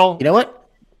what?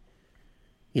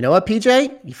 You know what,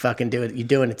 PJ? You fucking do it. You're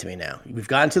doing it to me now. We've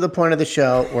gotten to the point of the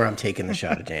show where I'm taking the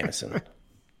shot at Jameson.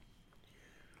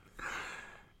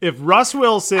 If Russ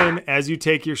Wilson, as you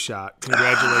take your shot,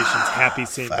 congratulations. Happy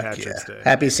St. Patrick's Day.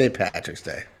 Happy St. Patrick's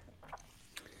Day.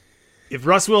 If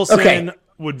Russ Wilson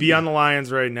would be on the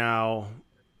Lions right now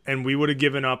and we would have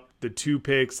given up the 2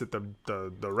 picks that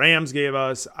the Rams gave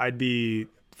us, I'd be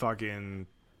fucking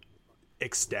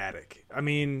ecstatic. I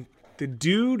mean, the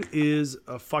dude is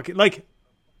a fucking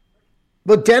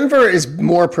Well, Denver is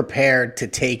more prepared to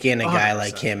take in a guy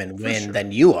like him and win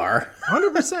than you are.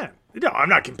 100%. No, I'm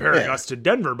not comparing us to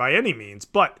Denver by any means,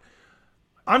 but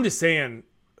I'm just saying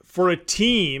for a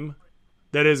team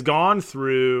that has gone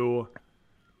through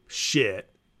shit,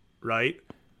 right?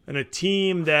 And a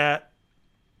team that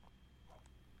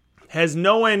has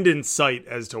no end in sight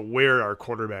as to where our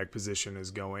quarterback position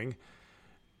is going.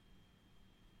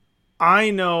 I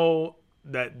know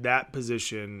that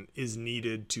position is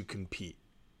needed to compete.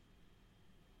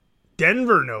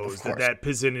 Denver knows that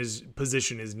position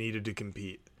is needed to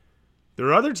compete. There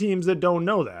are other teams that don't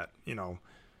know that.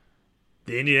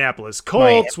 The Indianapolis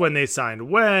Colts when they signed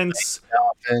Wentz,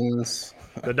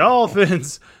 the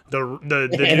Dolphins, the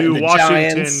new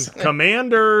Washington Giants.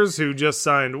 Commanders who just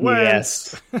signed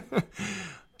Wentz. Yes.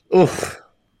 Oof.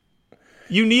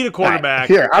 You need a quarterback. Right,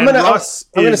 here, I'm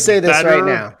gonna say this right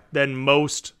now. Than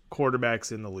most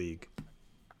quarterbacks in the league,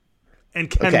 and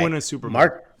can win a Super Bowl.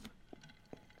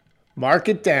 Mark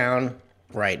it down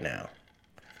right now.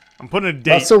 I'm putting a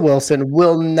date. Russell Wilson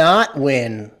will not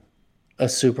win a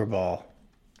Super Bowl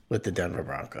with the Denver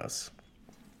Broncos.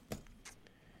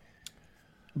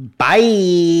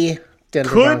 Bye,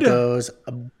 Denver Broncos.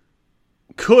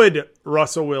 Could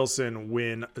Russell Wilson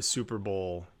win a Super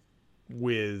Bowl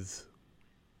with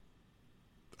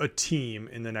a team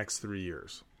in the next 3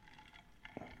 years?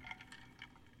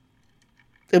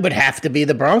 It would have to be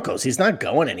the Broncos. He's not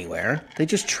going anywhere. They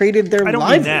just traded their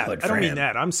livelihood for him. I don't mean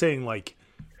that. I'm saying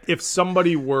if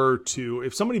somebody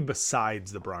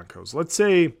besides the Broncos, let's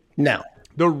say No.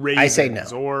 the Ravens, I say no.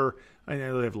 or I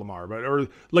know they have Lamar, or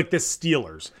like the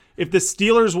Steelers. If the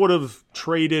Steelers would have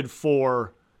traded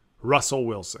for Russell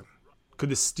Wilson, could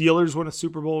the Steelers win a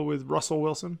Super Bowl with Russell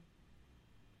Wilson?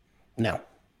 No.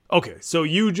 Okay, so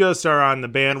you just are on the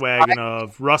bandwagon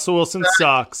of Russell Wilson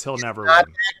sucks. He'll never Not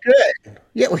win. that good.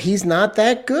 Yeah, well, he's not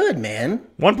that good, man.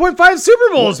 1.5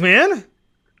 Super Bowls, man.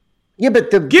 Yeah, but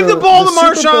Give the ball to Super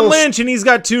Marshawn Bowls- Lynch, and he's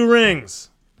got 2 rings.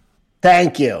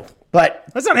 Thank you. But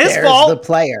That's not his there's fault. the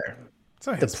player. It's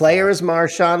not The his player fault. is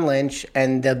Marshawn Lynch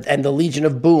and the Legion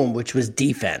of Boom, which was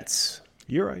defense.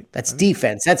 You're right. That's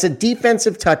defense. That's a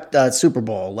defensive Super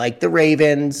Bowl, like the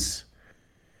Ravens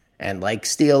and like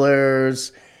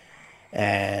Steelers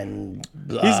and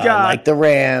like the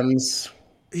Rams.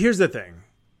 Here's the thing.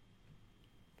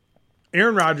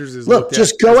 Aaron Rodgers is Look,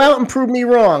 just go out and prove me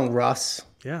wrong, Russ.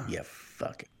 Yeah. Yeah,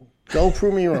 fuck it. Go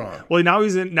prove me wrong. Well, now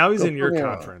he's in your prove me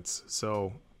wrong. conference.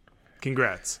 So,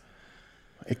 congrats.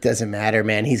 It doesn't matter,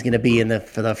 man. He's going to be in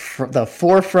the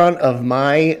forefront of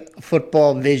my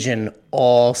football vision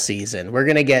all season.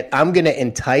 I'm going to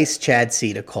entice Chad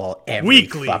C to call every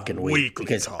fucking week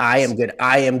because calls. I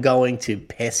am going to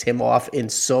piss him off in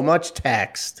so much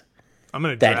text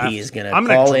that he is going to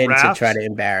call in to try to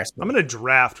embarrass me. I'm going to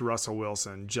draft Russell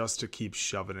Wilson just to keep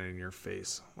shoving it in your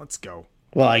face. Let's go.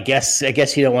 Well, I guess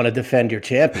you don't want to defend your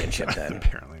championship then.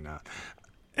 Apparently not.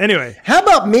 Anyway, How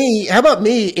about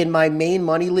me in my main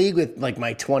money league with like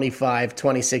my 25,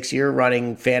 26 year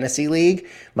running fantasy league?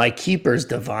 My keeper's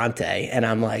Devontae, and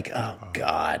I'm like, oh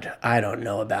God, I don't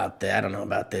know about that. I don't know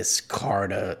about this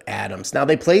Carter Adams. Now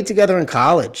they played together in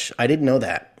college. I didn't know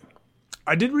that.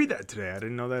 I did read that today. I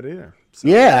didn't know that either. So.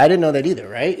 Yeah, I didn't know that either.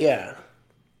 Right? Yeah.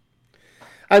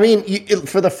 I mean,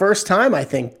 for the first time, I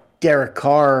think Derek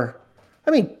Carr. I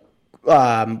mean,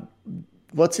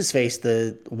 what's his face?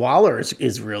 The Waller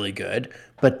is really good,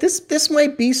 but this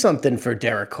might be something for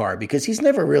Derek Carr because he's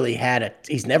never had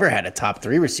a top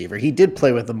 3 receiver. He did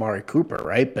play with Amari Cooper,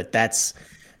 right? But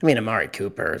Amari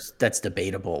Cooper, that's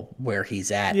debatable where he's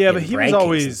at. Yeah, but he was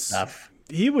always stuff.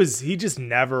 He just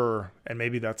never, and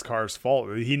maybe that's Carr's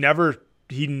fault. He never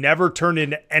turned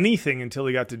into anything until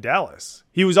he got to Dallas.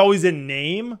 He was always a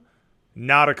name,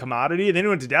 not a commodity. And then he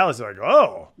went to Dallas, like,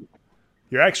 oh,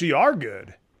 you actually are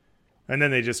good. And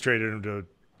then they just traded him to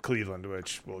Cleveland,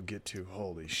 which we'll get to.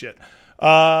 Holy shit.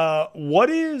 What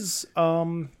was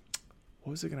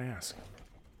I going to ask?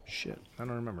 Shit, I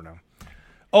don't remember now.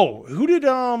 Oh, who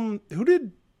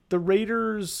did the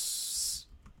Raiders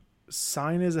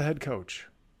sign as a head coach?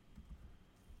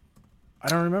 I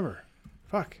don't remember.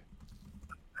 Fuck.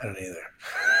 I don't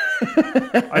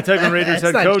either. I type in Raiders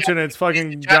head coach and it's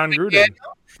fucking John Gruden.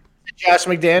 Josh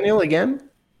McDaniel again?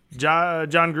 John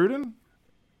Gruden?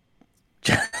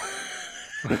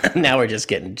 Now we're just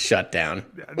getting shut down.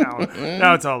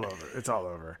 Now it's all over. It's all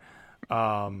over.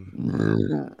 I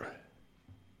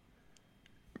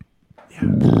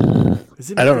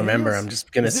don't remember. I'm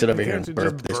just gonna sit over here and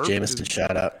burp this Jameson.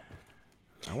 Shut up.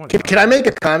 Can I make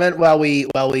a comment while we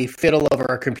fiddle over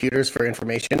our computers for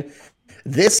information?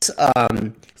 This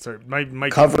sorry, my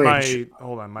coverage.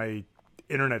 Hold on, my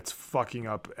internet's fucking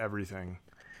up everything.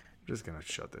 I'm just gonna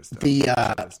shut this down.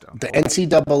 The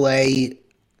NCAA,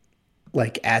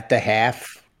 like at the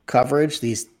half coverage,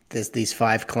 these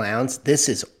 5 clowns. This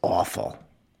is awful.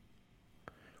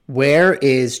 Where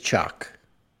is Chuck?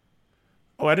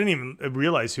 Oh, I didn't even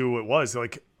realize who it was.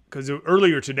 Like, because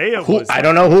earlier today I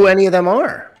don't know who any of them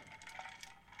are.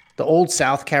 The old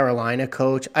South Carolina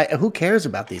coach. Who cares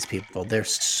about these people? They're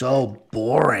so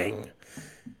boring.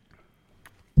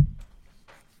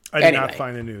 I did not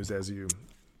find the news as you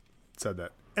said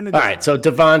that. All right, so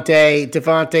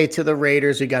Devontae to the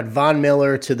Raiders. We got Von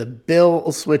Miller to the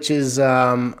Bills, which is,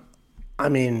 God,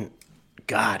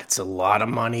 it's a lot of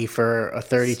money for a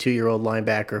 32-year-old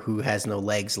linebacker who has no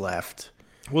legs left.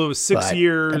 Well, it was 6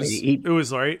 years. It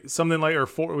was right, something like, or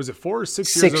 4. Was it 4 or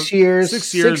 6 years? 6 years.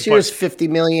 6 years. 6 years, $50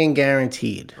 million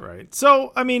guaranteed. Right.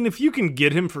 So, I mean, if you can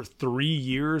get him for 3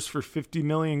 years for $50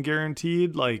 million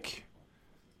guaranteed, like,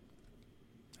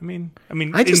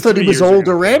 I just thought he was old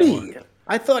already.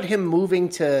 I thought him moving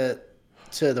to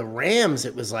the Rams,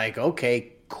 it was like,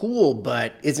 okay, cool,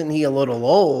 but isn't he a little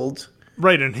old?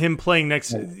 Right, and him playing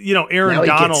next, Aaron now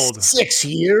Donald. 6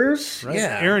 years? Right?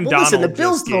 Yeah. Aaron Donald. Listen, the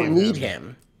Bills don't need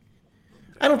him.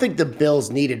 I don't think the Bills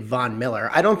needed Von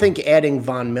Miller. I don't think adding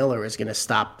Von Miller is going to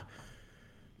stop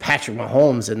Patrick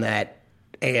Mahomes in that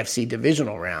AFC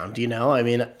divisional round,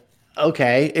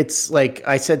 Okay, it's like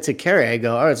I said to Kerry, I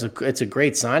go, it's a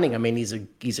great signing. I mean, he's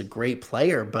a great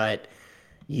player, but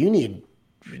you need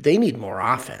more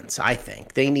offense. I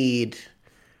think they need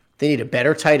a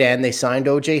better tight end. They signed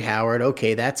O.J. Howard.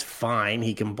 Okay, that's fine.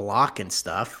 He can block and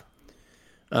stuff.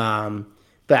 But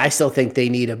I still think they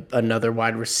need another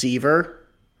wide receiver.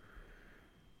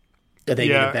 They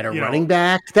need a better running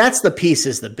back. That's the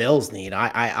pieces the Bills need.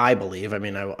 I believe. I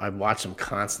mean, I watch them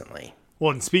constantly.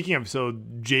 Well, and speaking of, so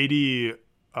J.D.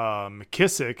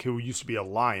 McKissick, who used to be a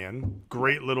Lion,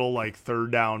 great little like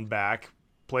third down back,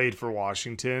 played for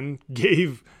Washington,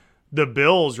 gave the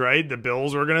Bills, right? The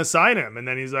Bills were going to sign him. And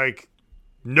then he's like,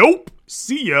 nope,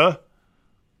 see ya.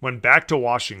 Went back to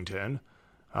Washington.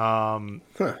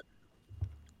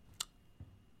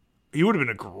 He would have been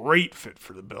a great fit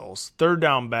for the Bills. Third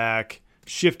down back,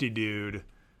 shifty dude.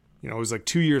 You know, it was like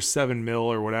 2 years, $7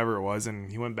 million or whatever it was, and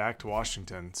he went back to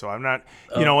Washington. So I'm not,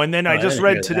 and then I just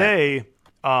read today,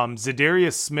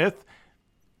 Zadarius Smith,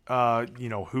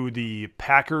 who the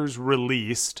Packers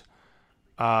released,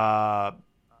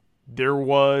 there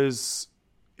was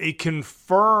a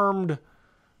confirmed,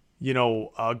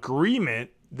 agreement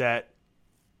that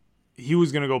he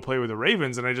was going to go play with the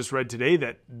Ravens. And I just read today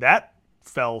that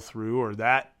fell through, or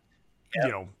that,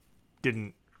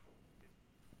 didn't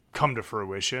come to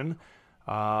fruition.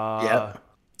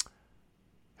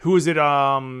 Who is it?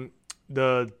 The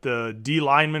D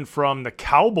lineman from the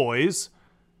Cowboys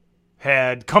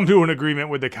had come to an agreement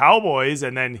with the Cowboys,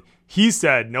 and then he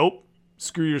said, nope,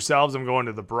 screw yourselves, I'm going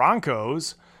to the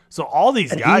Broncos. So all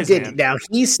these guys, Now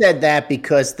he said that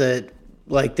because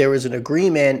there was an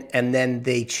agreement, and then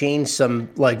they changed some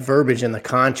like verbiage in the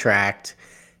contract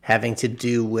having to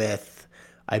do with,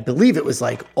 I believe it was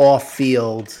like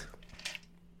off-field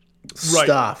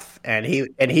stuff, and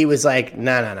he was like,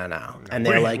 no, and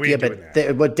they're like, yeah,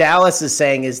 but what Dallas is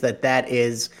saying is that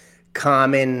is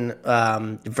common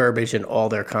verbiage in all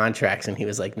their contracts, and he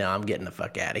was like, no, I'm getting the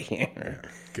fuck out of here.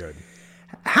 Good.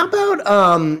 How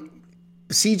about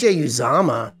C.J.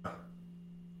 Uzomah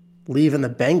leaving the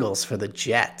Bengals for the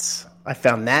Jets? I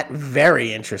found that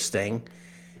very interesting.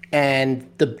 And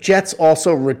the Jets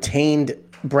also retained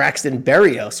Braxton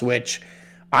Berrios, which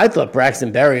I thought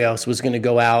Braxton Berrios was going to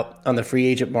go out on the free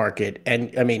agent market.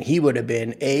 And, I mean, he would have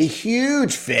been a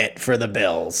huge fit for the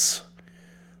Bills.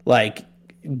 Like,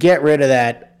 get rid of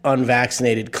that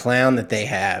unvaccinated clown that they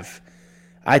have.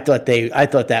 I thought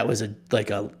that was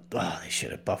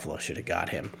Buffalo should have got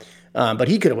him. But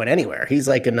he could have went anywhere. He's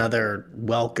like another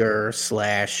Welker /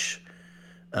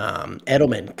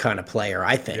 Edelman kind of player,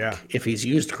 I think, if he's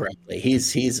used correctly.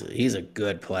 He's a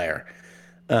good player.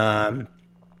 And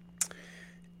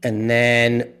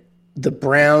then the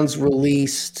Browns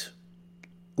released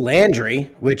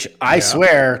Landry, which I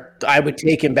swear I would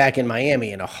take him back in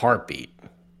Miami in a heartbeat.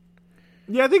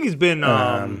 Yeah, I think he's been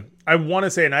I want to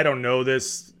say, and I don't know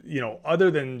this, other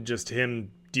than just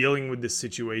him dealing with this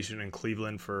situation in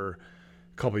Cleveland for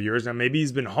a couple of years now, maybe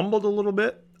he's been humbled a little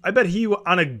bit. I bet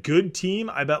on a good team,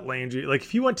 I bet Landry, like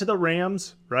if he went to the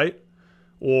Rams, right?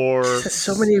 Or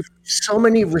so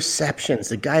many receptions.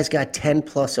 The guy's got 10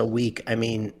 plus a week. I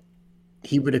mean,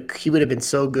 he would have been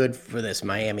so good for this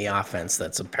Miami offense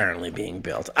that's apparently being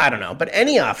built. I don't know, but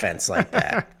any offense like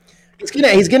that,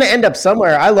 he's gonna end up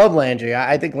somewhere. I love Landry.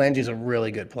 I think Landry's a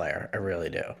really good player. I really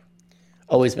do.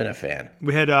 Always been a fan.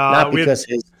 We had not because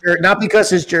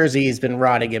his jersey has been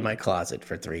rotting in my closet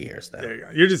for 3 years now. There you go.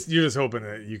 You're just hoping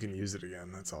that you can use it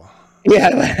again. That's all.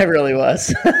 Yeah, it really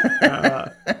was.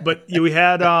 But we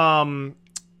had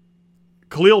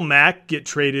Khalil Mack get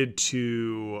traded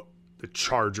to the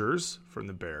Chargers from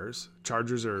the Bears.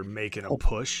 Chargers are making a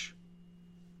push.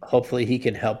 Hopefully he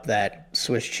can help that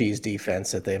Swiss cheese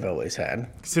defense that they've always had.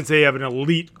 Since they have an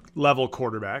elite level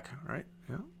quarterback, right?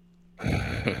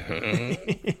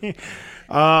 Who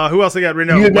else I got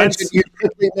written down? You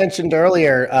quickly mentioned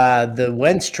earlier the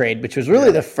Wentz trade, which was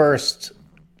really the first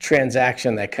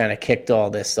transaction that kind of kicked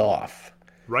all this off.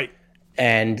 Right.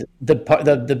 And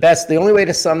the only way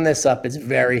to sum this up is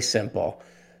very simple.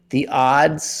 The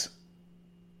odds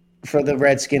for the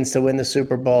Redskins to win the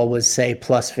Super Bowl was, say,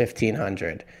 plus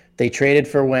 1,500. They traded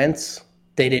for Wentz.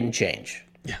 They didn't change.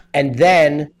 Yeah. And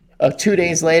then 2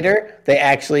 days later, they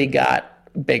actually got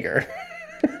bigger.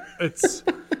 It's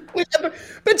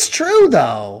true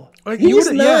though. Like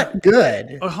he's not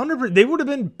good. 100%. They would have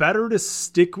been better to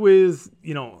stick with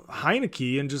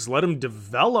Heineke and just let him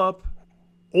develop,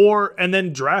 and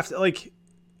then draft. Like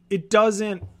it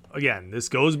doesn't. Again, this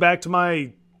goes back to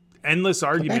my endless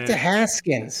argument. Back to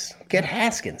Haskins. Get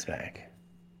Haskins back.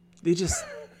 They just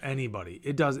anybody.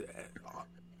 It does.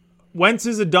 Wentz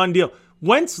is a done deal.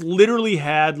 Wentz literally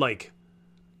had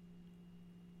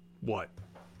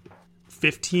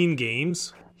 15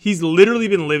 games. He's literally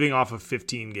been living off of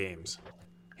 15 games.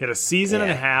 He had a season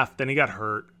and a half, then he got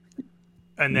hurt.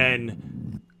 And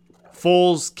then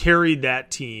Foles carried that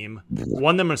team,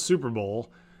 won them a Super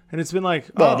Bowl. And it's been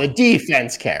like, well, the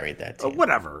defense carried that team.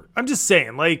 Whatever. I'm just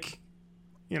saying, like,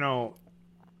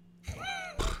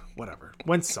 whatever.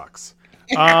 Wentz sucks.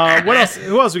 What else?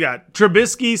 Who else we got?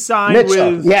 Trubisky signed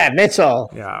with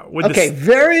Mitchell. Yeah.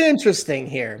 Very interesting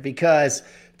here because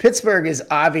Pittsburgh is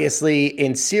obviously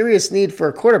in serious need for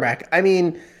a quarterback. I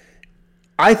mean,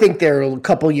 I think they're a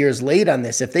couple years late on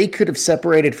this. If they could have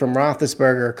separated from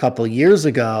Roethlisberger a couple years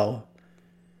ago,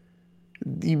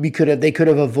 they could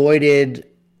have avoided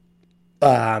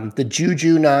the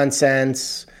Juju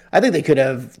nonsense. I think they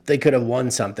could have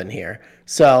won something here.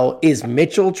 So is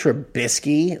Mitchell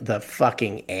Trubisky the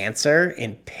fucking answer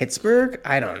in Pittsburgh?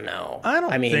 I don't know. I don't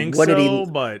think so,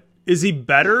 but is he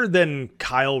better than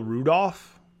Kyle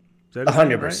Rudolph?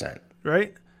 100%.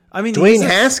 Right? I mean, Dwayne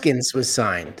Haskins was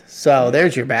signed. So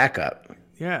there's your backup.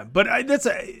 Yeah, but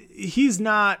he's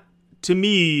not, to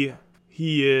me,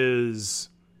 he is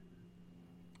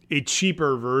a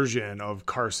cheaper version of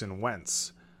Carson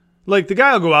Wentz. Like, the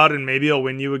guy will go out and maybe he'll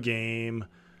win you a game.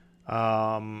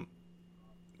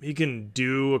 He can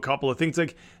do a couple of things.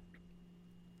 Like,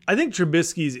 I think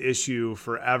Trubisky's issue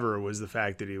forever was the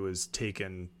fact that he was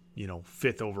taken,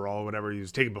 5th overall, whatever. He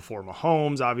was taken before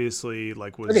Mahomes, obviously.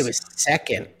 I think he was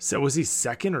second. So was he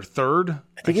second or third?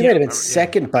 I think he might have been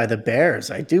second by the Bears.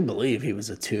 I do believe he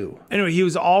was a 2. Anyway, he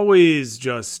was always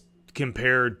just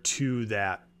compared to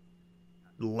that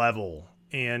level,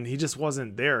 and he just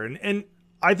wasn't there. And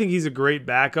I think he's a great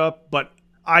backup, but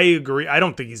I agree. I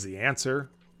don't think he's the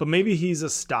answer, but maybe he's a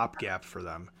stopgap for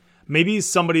them. Maybe he's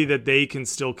somebody that they can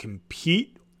still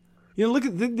compete. Look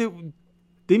at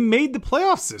they made the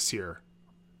playoffs this year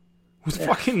with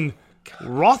fucking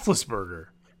Roethlisberger.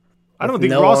 I don't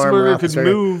think Roethlisberger could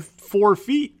move 4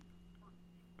 feet.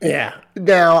 Yeah.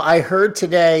 Now, I heard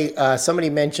today somebody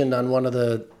mentioned on one of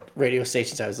the radio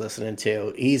stations I was listening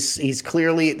to, he's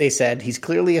clearly, they said he's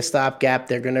clearly a stopgap.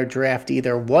 They're going to draft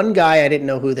either one guy, I didn't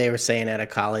know who they were saying out of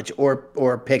college,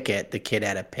 or Pickett, the kid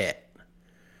out of Pitt.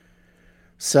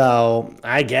 So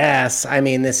I guess, I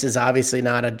mean, this is obviously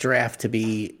not a draft to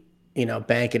be,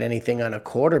 banking anything on a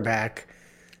quarterback,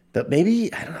 but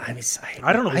maybe, I don't know.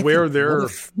 I don't know where they're.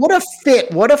 What a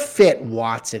fit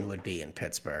Watson would be in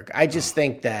Pittsburgh. I just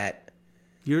think that.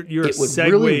 You're a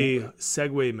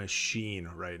segue machine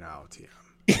right now,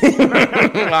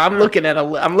 TM. Well, I'm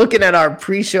looking at our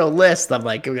pre-show list. I'm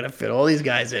like, we're gonna fit all these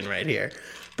guys in right here.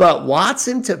 But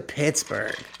Watson to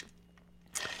Pittsburgh,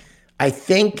 I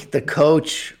think the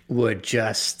coach would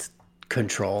just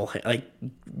control him, like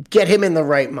get him in the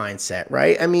right mindset,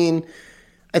 right? I mean,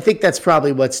 I think that's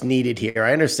probably what's needed here.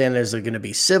 I understand there's going to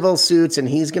be civil suits, and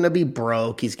he's going to be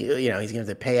broke. He's going to have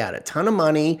to pay out a ton of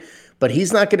money. But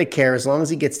he's not going to care as long as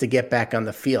he gets to get back on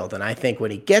the field. And I think when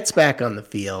he gets back on the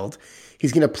field,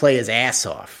 he's going to play his ass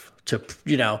off to,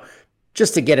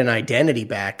 just to get an identity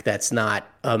back that's not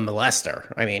a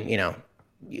molester. I mean,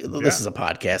 this is a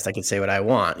podcast. I can say what I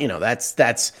want.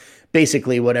 That's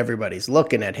basically what everybody's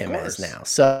looking at him as now.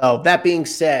 So that being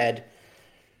said,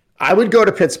 I would go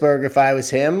to Pittsburgh if I was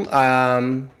him.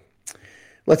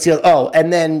 Let's see. Oh,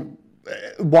 and then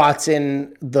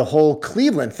Watson, the whole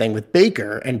Cleveland thing with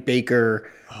Baker, and Baker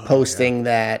posting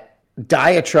that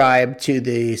diatribe to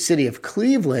the city of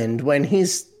Cleveland when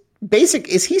is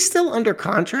he still under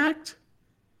contract?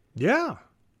 Yeah.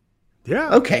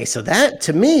 Yeah. Okay, so that,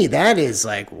 to me, that is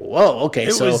like, whoa, okay,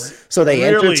 so they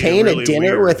entertain a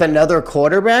dinner weird with another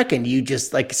quarterback, and you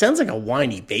just, like, it sounds like a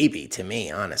whiny baby to me,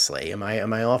 honestly. Am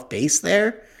I off base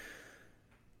there?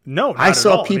 No, I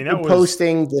saw people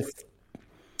posting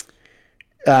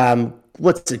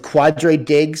what's it, Quadre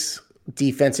Diggs,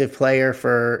 defensive player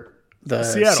for the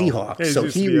Seahawks. Yeah, so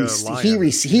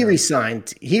he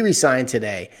resigned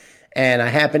today. And I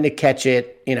happened to catch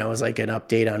it, it was like an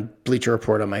update on Bleacher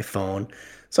Report on my phone.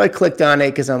 So I clicked on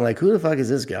it because I'm like, who the fuck is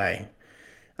this guy?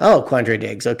 Oh, Quandre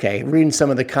Diggs. Okay. Reading some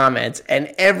of the comments,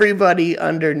 and everybody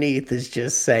underneath is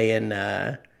just saying,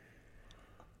 what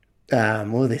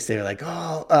do they say? They're like,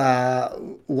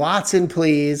 Watson,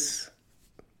 please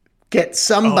get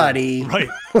somebody. Oh, right.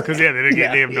 Because, they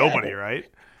have nobody, right?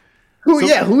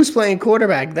 Who's playing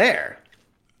quarterback there?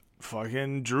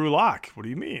 Fucking Drew Lock. What do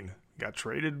you mean? Got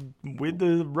traded with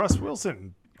the Russ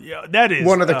Wilson. Yeah, that is.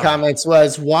 One of the comments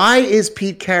was, why is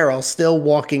Pete Carroll still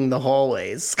walking the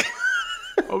hallways?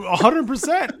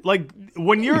 100%. Like,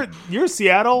 when you're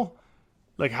Seattle,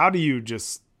 like, how do you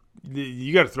just,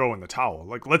 you got to throw in the towel.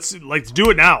 Like, let's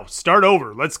do it now. Start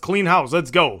over. Let's clean house.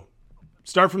 Let's go.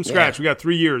 Start from scratch. We got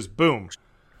 3 years. Boom.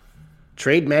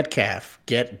 Trade Metcalf.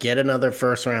 Get another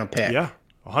first round pick. Yeah,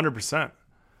 100%.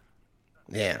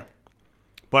 Yeah.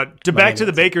 But back to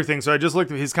the Baker thing. So I just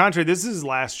looked at his contract. This is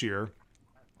last year.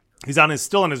 He's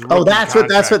still on his rookie that's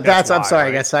contract. I'm sorry. Right?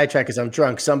 I got sidetracked because I'm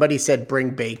drunk. Somebody said bring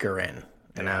Baker in.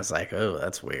 And I was like, oh,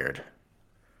 that's weird.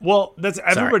 Well, that's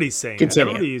everybody's saying.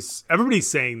 Continue. Everybody's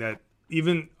saying that.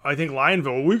 Even I think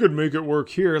Lionville, we could make it work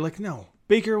here. Like, no,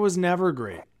 Baker was never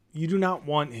great. You do not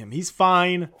want him. He's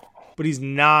fine, but he's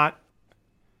not.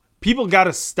 People got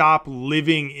to stop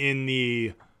living in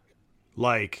the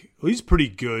he's pretty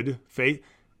good faith.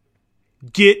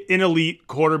 Get an elite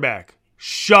quarterback.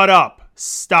 Shut up.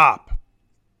 Stop.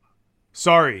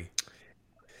 Sorry.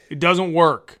 It doesn't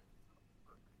work.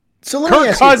 So let me Kirk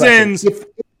ask you a Cousins question.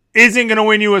 isn't going to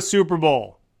win you a Super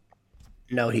Bowl.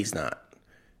 No, he's not.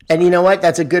 And you know what?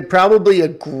 That's probably a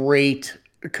great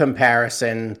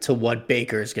comparison to what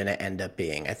Baker's going to end up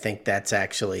being. I think that's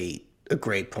actually a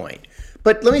great point.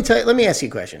 But let me ask you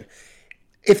a question.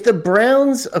 If the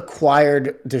Browns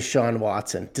acquired Deshaun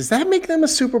Watson, does that make them a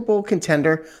Super Bowl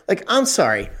contender? Like, I'm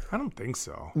sorry. I don't think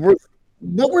so.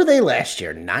 What were they last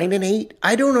year? 9-8?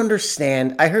 I don't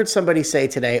understand. I heard somebody say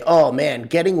today, oh man,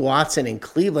 getting Watson in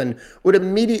Cleveland would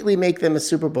immediately make them a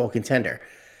Super Bowl contender.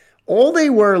 All they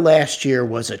were last year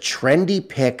was a trendy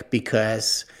pick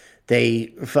because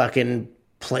they fucking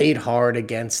played hard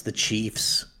against the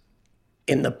Chiefs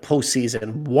in the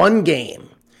postseason. One game.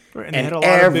 Right, and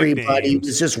everybody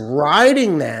was just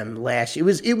riding them last year.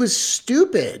 It was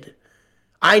stupid.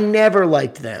 I never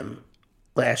liked them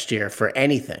last year for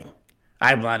anything.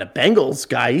 I'm not a Bengals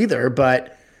guy either,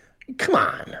 but come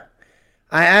on.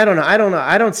 I don't know.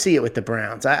 I don't see it with the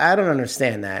Browns. I don't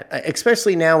understand that,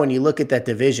 especially now when you look at that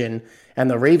division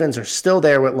and the Ravens are still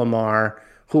there with Lamar,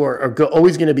 who are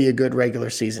always going to be a good regular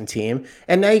season team.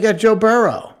 And now you got Joe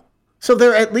Burrow. So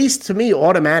they're at least, to me,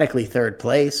 automatically third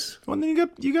place. Well, and then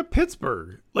you got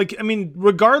Pittsburgh. Like, I mean,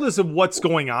 regardless of what's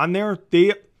going on there,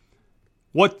 that's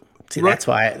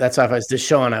why if I was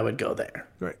Deshaun, I would go there.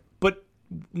 Right. But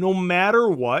no matter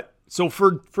what, so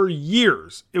for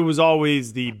years, it was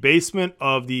always the basement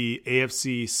of the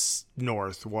AFC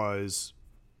North was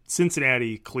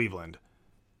Cincinnati, Cleveland.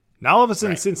 Now all of a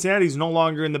sudden, Cincinnati's no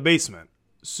longer in the basement.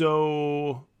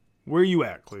 So where are you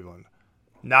at, Cleveland?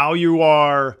 Now you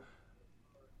are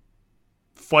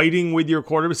fighting with your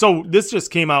quarterback. So this just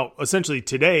came out essentially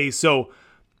today. So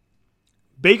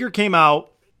Baker came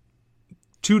out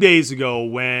 2 days ago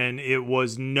when it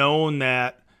was known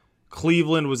that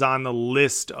Cleveland was on the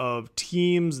list of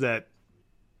teams that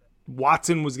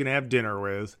Watson was going to have dinner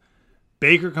with.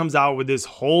 Baker comes out with this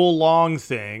whole long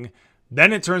thing.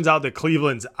 Then it turns out that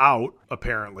Cleveland's out,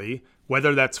 apparently,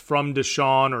 whether that's from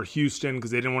Deshaun or Houston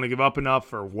because they didn't want to give up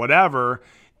enough or whatever.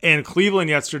 And Cleveland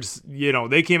yesterday,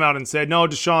 they came out and said, no,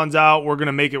 Deshaun's out. We're going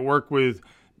to make it work with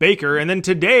Baker. And then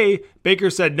today,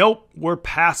 Baker said, nope, we're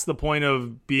past the point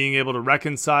of being able to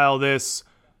reconcile this,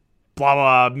 blah,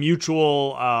 blah,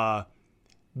 mutual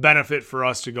benefit for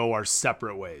us to go our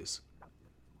separate ways.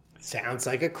 Sounds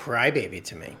like a crybaby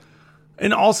to me.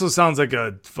 And also sounds like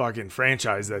a fucking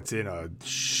franchise that's in a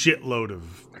shitload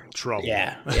of trouble.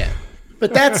 Yeah.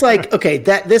 But that's like, okay,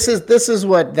 this is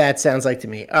what that sounds like to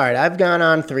me. All right, I've gone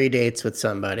on 3 dates with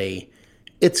somebody.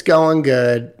 It's going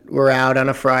good. We're out on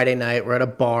a Friday night. We're at a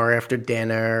bar after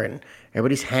dinner, and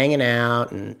everybody's hanging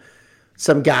out, and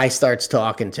some guy starts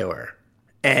talking to her.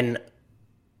 And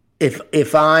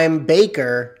if I'm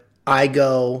Baker, I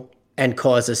go and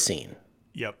cause a scene.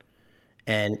 Yep.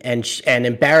 And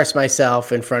embarrass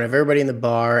myself in front of everybody in the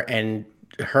bar, and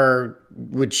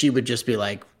she would just be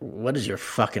like, what is your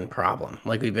fucking problem?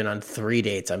 Like, we've been on 3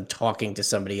 dates. I'm talking to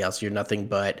somebody else. You're nothing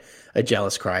but a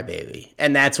jealous crybaby.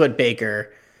 And that's what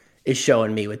Baker is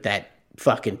showing me with that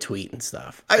fucking tweet and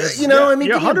stuff. You're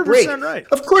 100% right.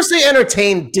 Of course they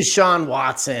entertain Deshaun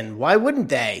Watson. Why wouldn't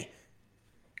they?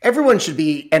 Everyone should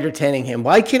be entertaining him.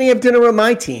 Why can't he have dinner with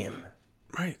my team?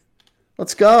 Right.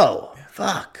 Let's go. Yeah.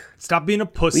 Fuck. Stop being a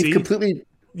pussy. We've completely...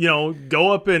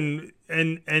 go up and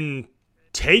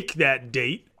take that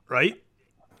date, right?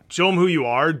 Show them who you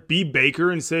are. Be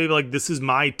Baker and say, like, this is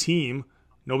my team.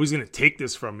 Nobody's going to take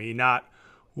this from me. Not,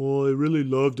 well, I really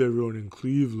loved everyone in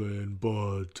Cleveland,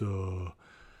 but...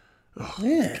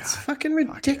 it's fucking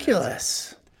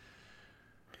ridiculous.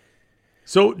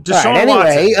 So, Deshaun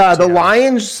anyway, Watson. the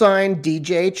Lions signed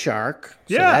DJ Chark.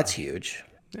 So that's huge.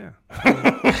 Yeah.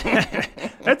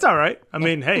 That's all right. I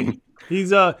mean, hey,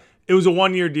 it was a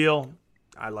 1-year deal.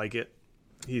 I like it.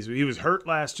 He was hurt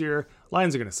last year.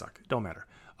 Lions are going to suck. Don't matter.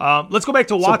 Let's go back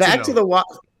to Watson. So back to the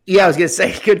I was going to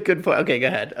say, good point. Okay, go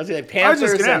ahead. I was going to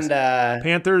say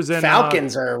Panthers and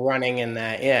Falcons are running in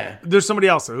that. Yeah. There's somebody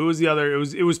else. Who was the other?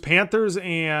 It was Panthers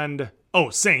and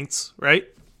Saints, right?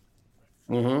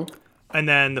 Mm-hmm. and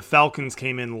then the Falcons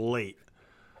came in late.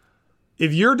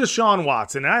 If you're Deshaun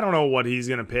Watson, I don't know what he's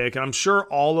going to pick, and I'm sure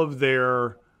all of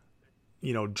their,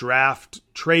 draft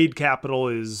trade capital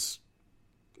is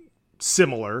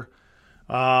similar.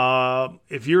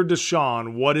 If you're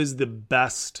Deshaun, what is the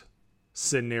best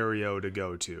scenario to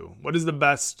go to? What is the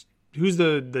best? Who's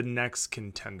the next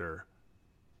contender,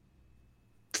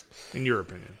 in your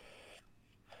opinion?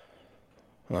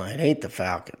 Well, it ain't the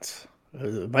Falcons.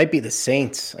 It might be the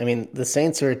Saints. I mean, the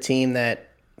Saints are a team that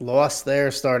lost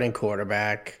their starting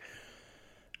quarterback,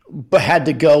 but had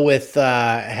to go with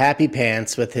Happy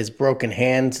Pants with his broken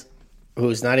hand,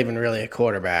 who's not even really a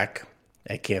quarterback.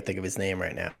 I can't think of his name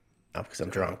right now because I'm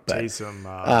drunk. But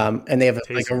Taysom, and they have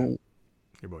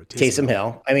Taysom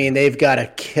Hill. I mean, they've got a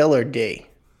killer D.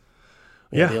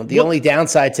 Yeah. The only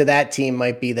downside to that team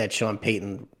might be that Sean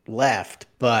Payton left,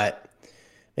 but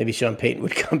maybe Sean Payton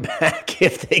would come back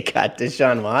if they got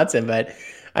Deshaun Watson. But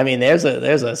I mean, there's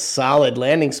a solid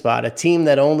landing spot. A team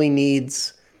that only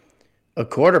needs a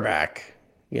quarterback.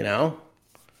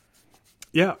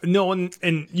 Yeah, no,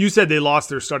 and you said they lost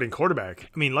their starting quarterback.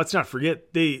 I mean, let's not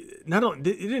forget they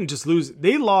didn't just lose;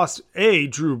 they lost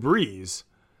Drew Brees,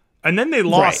 and then they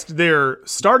lost their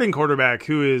starting quarterback,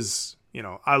 who is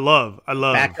I love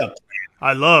backup.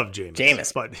 I love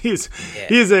Jameis, but he's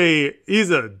a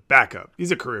backup.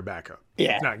 He's a career backup.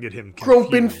 Yeah, let's not get him confused.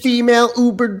 Groping female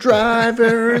Uber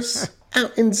drivers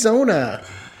out in Zona.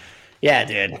 Yeah,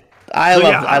 dude.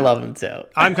 I love him too.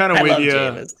 I'm kind of with you.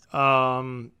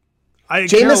 Jameis.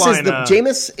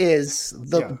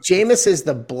 Jameis is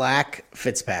the black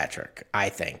Fitzpatrick, I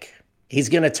think. He's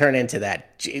going to turn into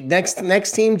that.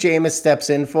 Next team Jameis steps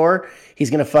in for, he's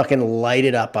going to fucking light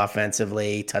it up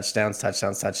offensively. Touchdowns,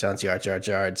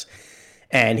 yards.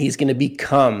 And he's going to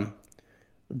become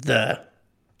the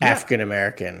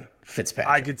African-American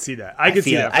Fitzpatrick. I could see that. I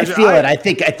feel it. I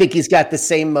think he's got the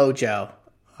same mojo.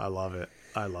 I love it.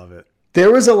 There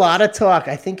was a lot of talk.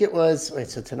 I think it was,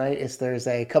 so tonight is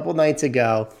Thursday. A couple nights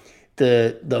ago,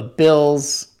 the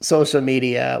Bills' social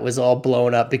media was all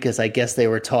blown up because I guess they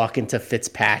were talking to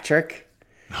Fitzpatrick.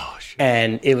 Oh, shit.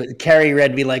 And Carrie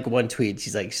read me like one tweet.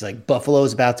 She's like,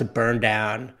 Buffalo's about to burn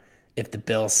down if the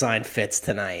Bills sign Fitz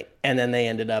tonight. And then they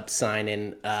ended up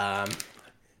signing, I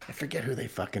forget who they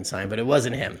fucking signed, but it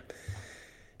wasn't him.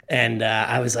 And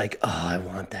I was like, oh, I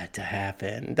want that to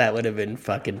happen. That would have been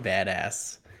fucking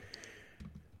badass.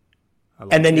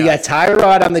 And then you got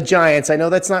Tyrod on the Giants. I know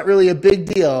that's not really a big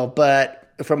deal,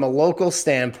 but from a local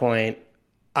standpoint,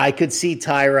 I could see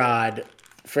Tyrod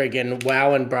friggin'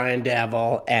 wowing Brian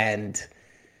Daboll and,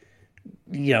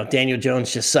 Daniel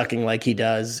Jones just sucking like he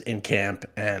does in camp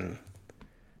and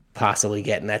possibly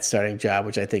getting that starting job,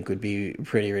 which I think would be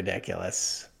pretty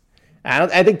ridiculous.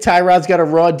 I think Tyrod's got a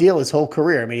raw deal his whole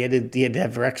career. I mean, he had to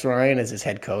have Rex Ryan as his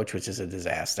head coach, which is a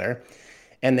disaster.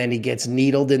 And then he gets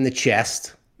needled in the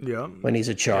chest. Yeah. When he's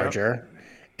a Charger.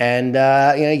 Yeah. And,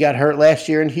 he got hurt last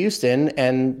year in Houston,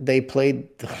 and they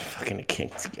played the fucking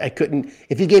Kings. I couldn't –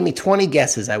 if you gave me 20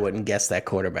 guesses, I wouldn't guess that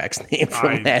quarterback's name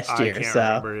from last year. I can't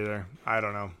remember either. I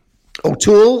don't know.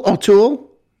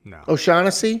 O'Toole? No.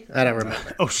 O'Shaughnessy? I don't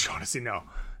remember. O'Shaughnessy, no.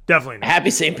 Definitely not.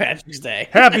 Happy St. Patrick's Day.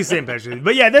 Happy St. Patrick's Day.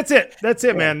 But, yeah, that's it. That's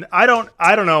it, man. I don't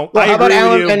know. Well, how about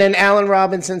Allen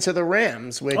Robinson to the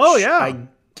Rams, which I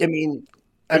mean –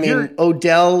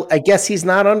 Odell, I guess he's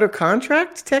not under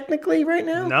contract technically right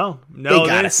now. No, they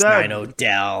gotta sign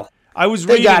Odell. I was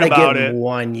reading about it. They gotta give him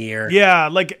 1 year. Yeah,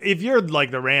 like if you're like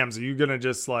the Rams, are you gonna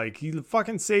just he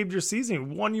fucking saved your season,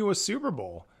 he won you a Super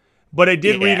Bowl? But I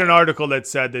did read an article that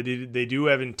said that they do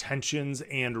have intentions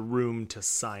and room to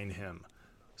sign him.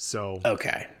 So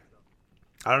okay,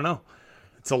 I don't know.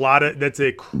 It's a lot of that's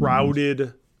a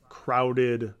crowded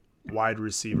wide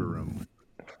receiver room.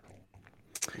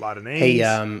 A lot of names.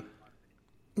 Hey,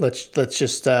 let's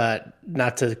just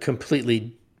not to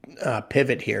completely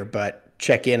pivot here, but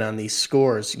check in on these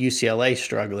scores. UCLA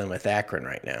struggling with Akron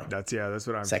right now. That's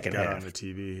what I'm second half on the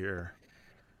TV here.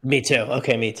 Me too.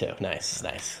 Okay, me too. Nice.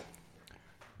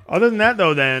 Other than that,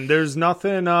 though, then there's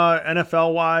nothing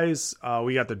NFL wise.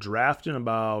 We got the draft in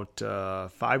about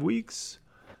 5 weeks.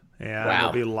 And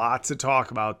there'll be lots to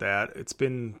talk about that. It's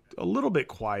been a little bit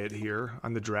quiet here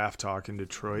on the draft talk in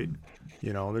Detroit.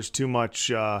 There's too much,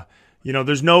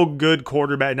 there's no good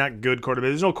quarterback, not good quarterback.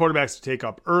 There's no quarterbacks to take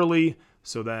up early.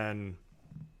 So then,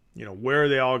 where are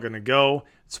they all going to go?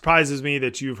 It surprises me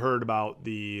that you've heard about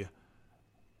the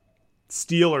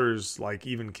Steelers,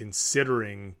 even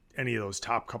considering any of those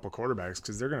top couple quarterbacks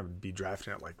because they're going to be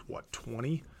drafting at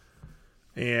 20?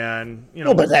 And,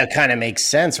 well, but that kind of makes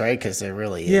sense, right? Because there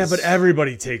really is. Yeah, but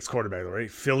everybody takes quarterback, right?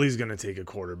 Philly's going to take a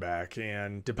quarterback.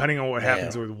 And depending on what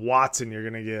happens with Watson, you're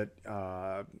going to get,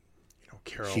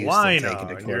 Carolina.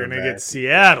 You're going to get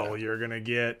Seattle. You're going to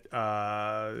get,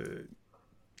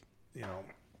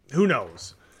 who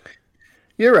knows?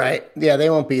 You're right. Yeah, they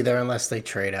won't be there unless they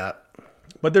trade up.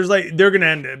 But they'll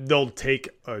take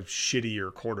a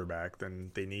shittier quarterback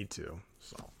than they need to.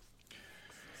 So.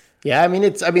 Yeah,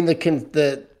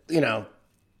 the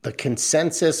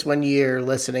consensus when you're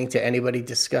listening to anybody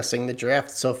discussing the draft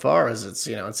so far is it's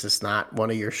just not one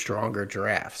of your stronger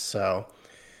drafts. So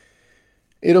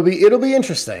it'll be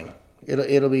interesting.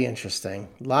 It'll be interesting.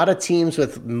 A lot of teams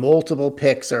with multiple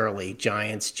picks early,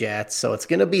 Giants, Jets. So it's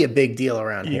going to be a big deal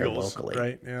around here locally.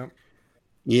 Right, yeah.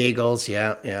 Eagles,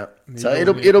 yeah. So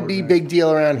it'll be a big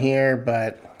deal around here,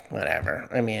 but whatever.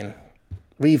 I mean,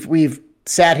 we've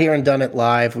sat here and done it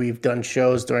live. We've done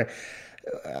shows during,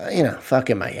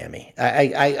 fucking Miami.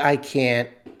 I can't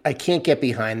get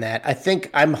behind that.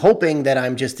 I'm hoping that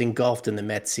I'm just engulfed in the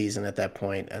Mets season at that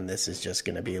point, and this is just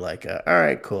going to be like, all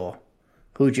right, cool.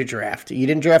 Who'd you draft? You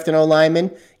didn't draft an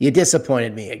O-lineman? You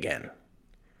disappointed me again.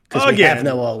 Because we have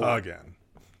no O-line.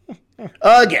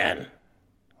 Again.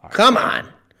 Come on.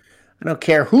 I don't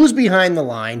care who's behind the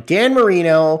line, Dan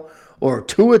Marino or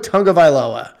Tua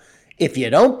Tagovailoa. If you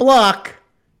don't block,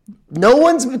 no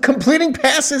one's completing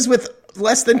passes with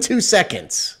less than 2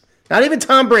 seconds. Not even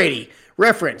Tom Brady.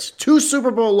 Reference, 2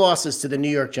 Super Bowl losses to the New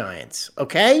York Giants.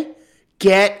 Okay?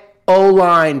 Get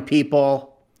O-line, people.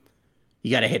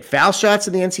 You got to hit foul shots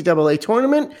in the NCAA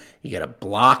tournament. You got to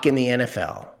block in the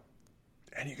NFL.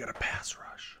 And you got to pass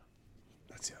rush.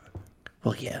 That's the other.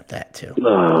 Well, yeah, that too.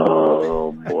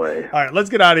 Oh, boy. All right,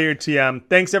 let's get out of here, TM.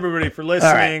 Thanks, everybody, for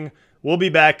listening. Right. We'll be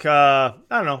back, a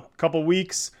couple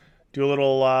weeks. Do a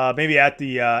little, maybe at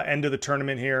the end of the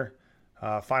tournament here.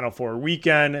 Final Four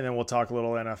weekend, and then we'll talk a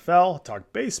little NFL,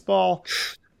 talk baseball,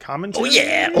 commentary. Oh,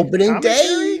 yeah, opening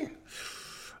day.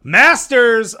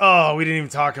 Masters. Oh, we didn't even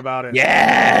talk about it.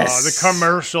 Yes. Oh, the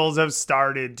commercials have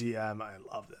started, TM. I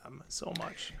love them so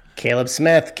much. Caleb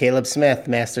Smith,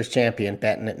 Masters champion,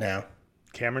 betting it now.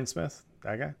 Cameron Smith,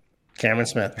 that guy? Cameron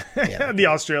Smith. Yeah. The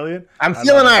Australian. I'm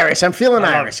feeling Irish,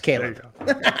 Caleb.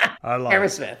 I love Cameron it.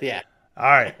 Smith, yeah. All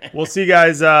right. We'll see you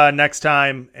guys next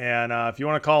time. And if you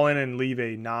want to call in and leave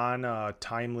a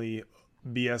non-timely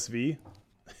BSV,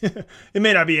 it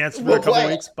may not be answered for a couple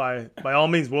weeks. By all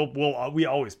means, we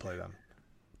always play them.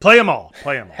 Play them all.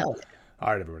 Hell yeah.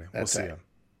 All right, everybody. We'll see you.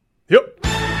 Yep.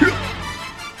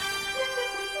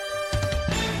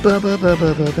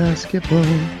 Basketball.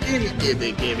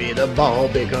 Give me the ball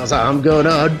because I'm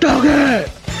gonna dunk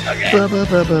it. Okay.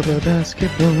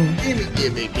 Basketball.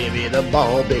 Give me the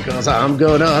ball because I'm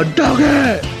gonna dunk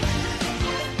it.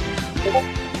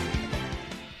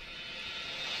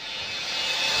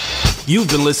 You've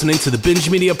been listening to the Binge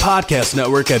Media Podcast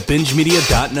Network at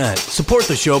bingemedia.net. Support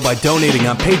the show by donating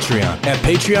on Patreon at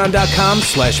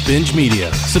patreon.com/binge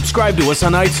media. Subscribe to us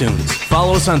on iTunes.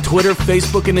 Follow us on Twitter,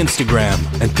 Facebook, and Instagram.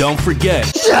 And don't forget...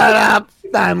 Shut up!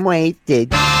 I'm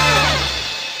wasted.